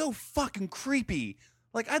being so fucking creepy.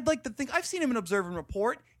 Like, I'd like to think I've seen him in Observe and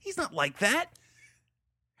Report. He's not like that.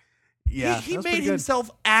 Yeah, he that's made pretty good.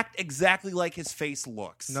 himself act exactly like his face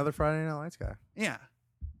looks. Another Friday Night Lights guy. Yeah,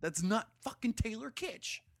 that's not fucking Taylor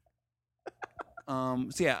Kitsch. So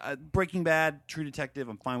yeah, Breaking Bad, True Detective.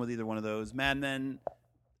 I'm fine with either one of those. Mad Men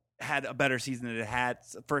had a better season than it had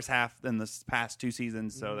first half than the past 2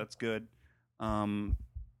 seasons, so that's good. Yeah,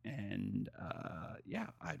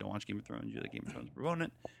 I don't watch Game of Thrones. You like Game of Thrones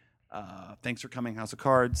proponent. Thanks for coming, House of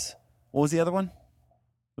Cards. What was the other one?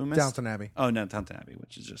 Who missed? Downton Abbey. Oh no, Downton Abbey,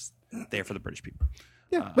 which is just there for the British people.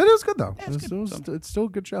 Yeah, but it was good though. Yeah, It's still a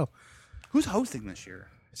good show. Who's hosting this year?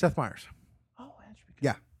 Seth Meyers. Oh, that should be good.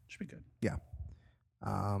 Yeah. Should be good. Yeah.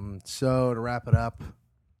 So to wrap it up,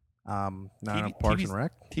 not enough Parks and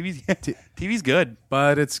Rec, TV's good,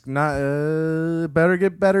 but it's not. Better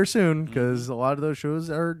get better soon because a lot of those shows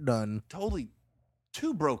are done. Totally,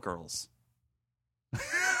 2 Broke Girls.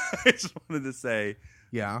 I just wanted to say,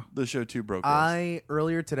 Yeah, the show 2 Broke Girls.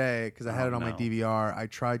 Earlier today because I had it on my no. DVR. I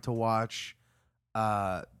tried to watch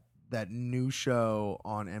that new show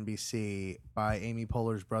on NBC by Amy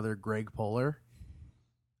Poehler's brother Greg Poehler,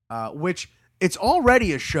 which it's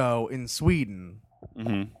already a show in Sweden.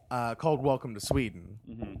 Mm-hmm. Called Welcome to Sweden.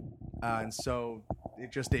 Mm-hmm. And so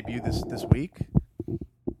it just debuted this week,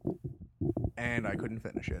 and I couldn't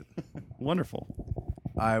finish it. Wonderful.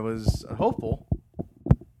 I was hopeful.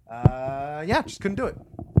 Just couldn't do it.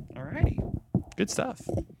 Alrighty. Good stuff.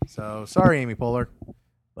 So sorry, Amy Poehler,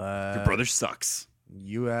 but Your brother sucks.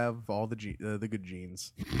 you have all the good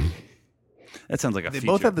genes. That sounds like a They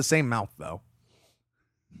feature. both have the same mouth, though.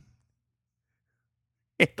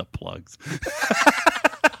 Hit the plugs.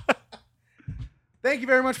 Thank you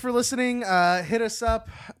very much for listening. Hit us up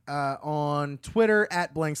on Twitter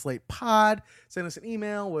at @BlankSlatePod. Send us an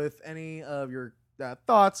email with any of your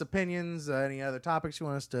thoughts, opinions, any other topics you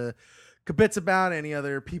want us to kibitz about, any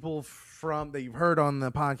other people that you've heard on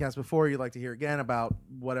the podcast before you'd like to hear again about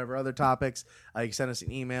whatever other topics. You can send us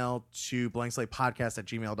an email to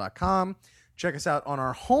blankslatepodcast@gmail.com. Check us out on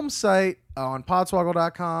our home site on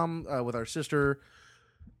podswoggle.com with our sister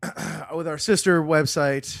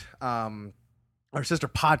website, our sister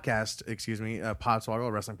podcast, Podswoggle,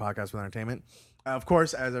 a wrestling podcast with entertainment. Of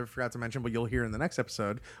course, as I forgot to mention, but you'll hear in the next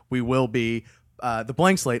episode, we will be the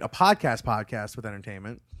Blank Slate, a podcast with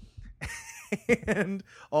entertainment. And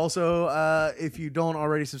also, if you don't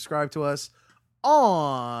already subscribe to us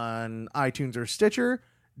on iTunes or Stitcher,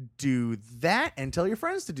 do that and tell your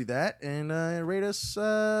friends to do that and rate us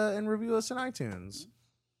and review us in iTunes.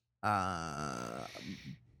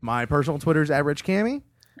 My personal Twitter is @RichCammy.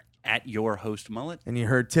 At your host Mullet. And you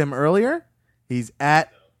heard Tim earlier. He's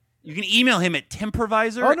at. You can email him at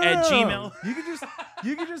timprovisor at gmail.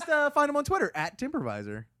 You can just find him on Twitter at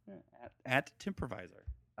Timprovisor. At timprovisor.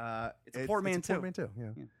 It's a It's portmanteau. a portmanteau.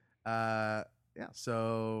 Yeah.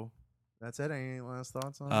 So that's it. Any last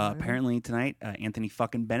thoughts on? Apparently tonight, Anthony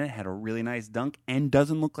fucking Bennett had a really nice dunk and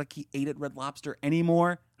doesn't look like he ate at Red Lobster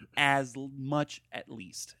anymore, as much at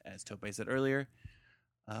least as Tope said earlier.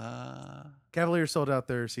 Cavaliers sold out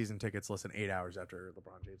their season tickets less than 8 hours after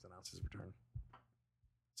LeBron James announced his return.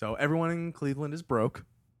 So everyone in Cleveland is broke.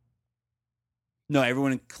 No,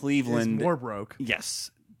 everyone in Cleveland Is more broke.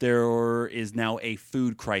 Yes, there is now a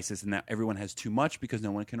food crisis, and that everyone has too much because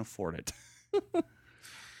no one can afford it.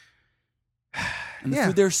 And the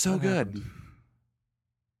food there's so good. Happened.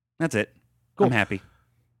 That's it. Cool. I'm happy.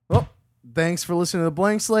 Well, thanks for listening to the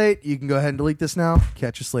Blank Slate. You can go ahead and delete this now.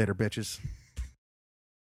 Catch us later, bitches.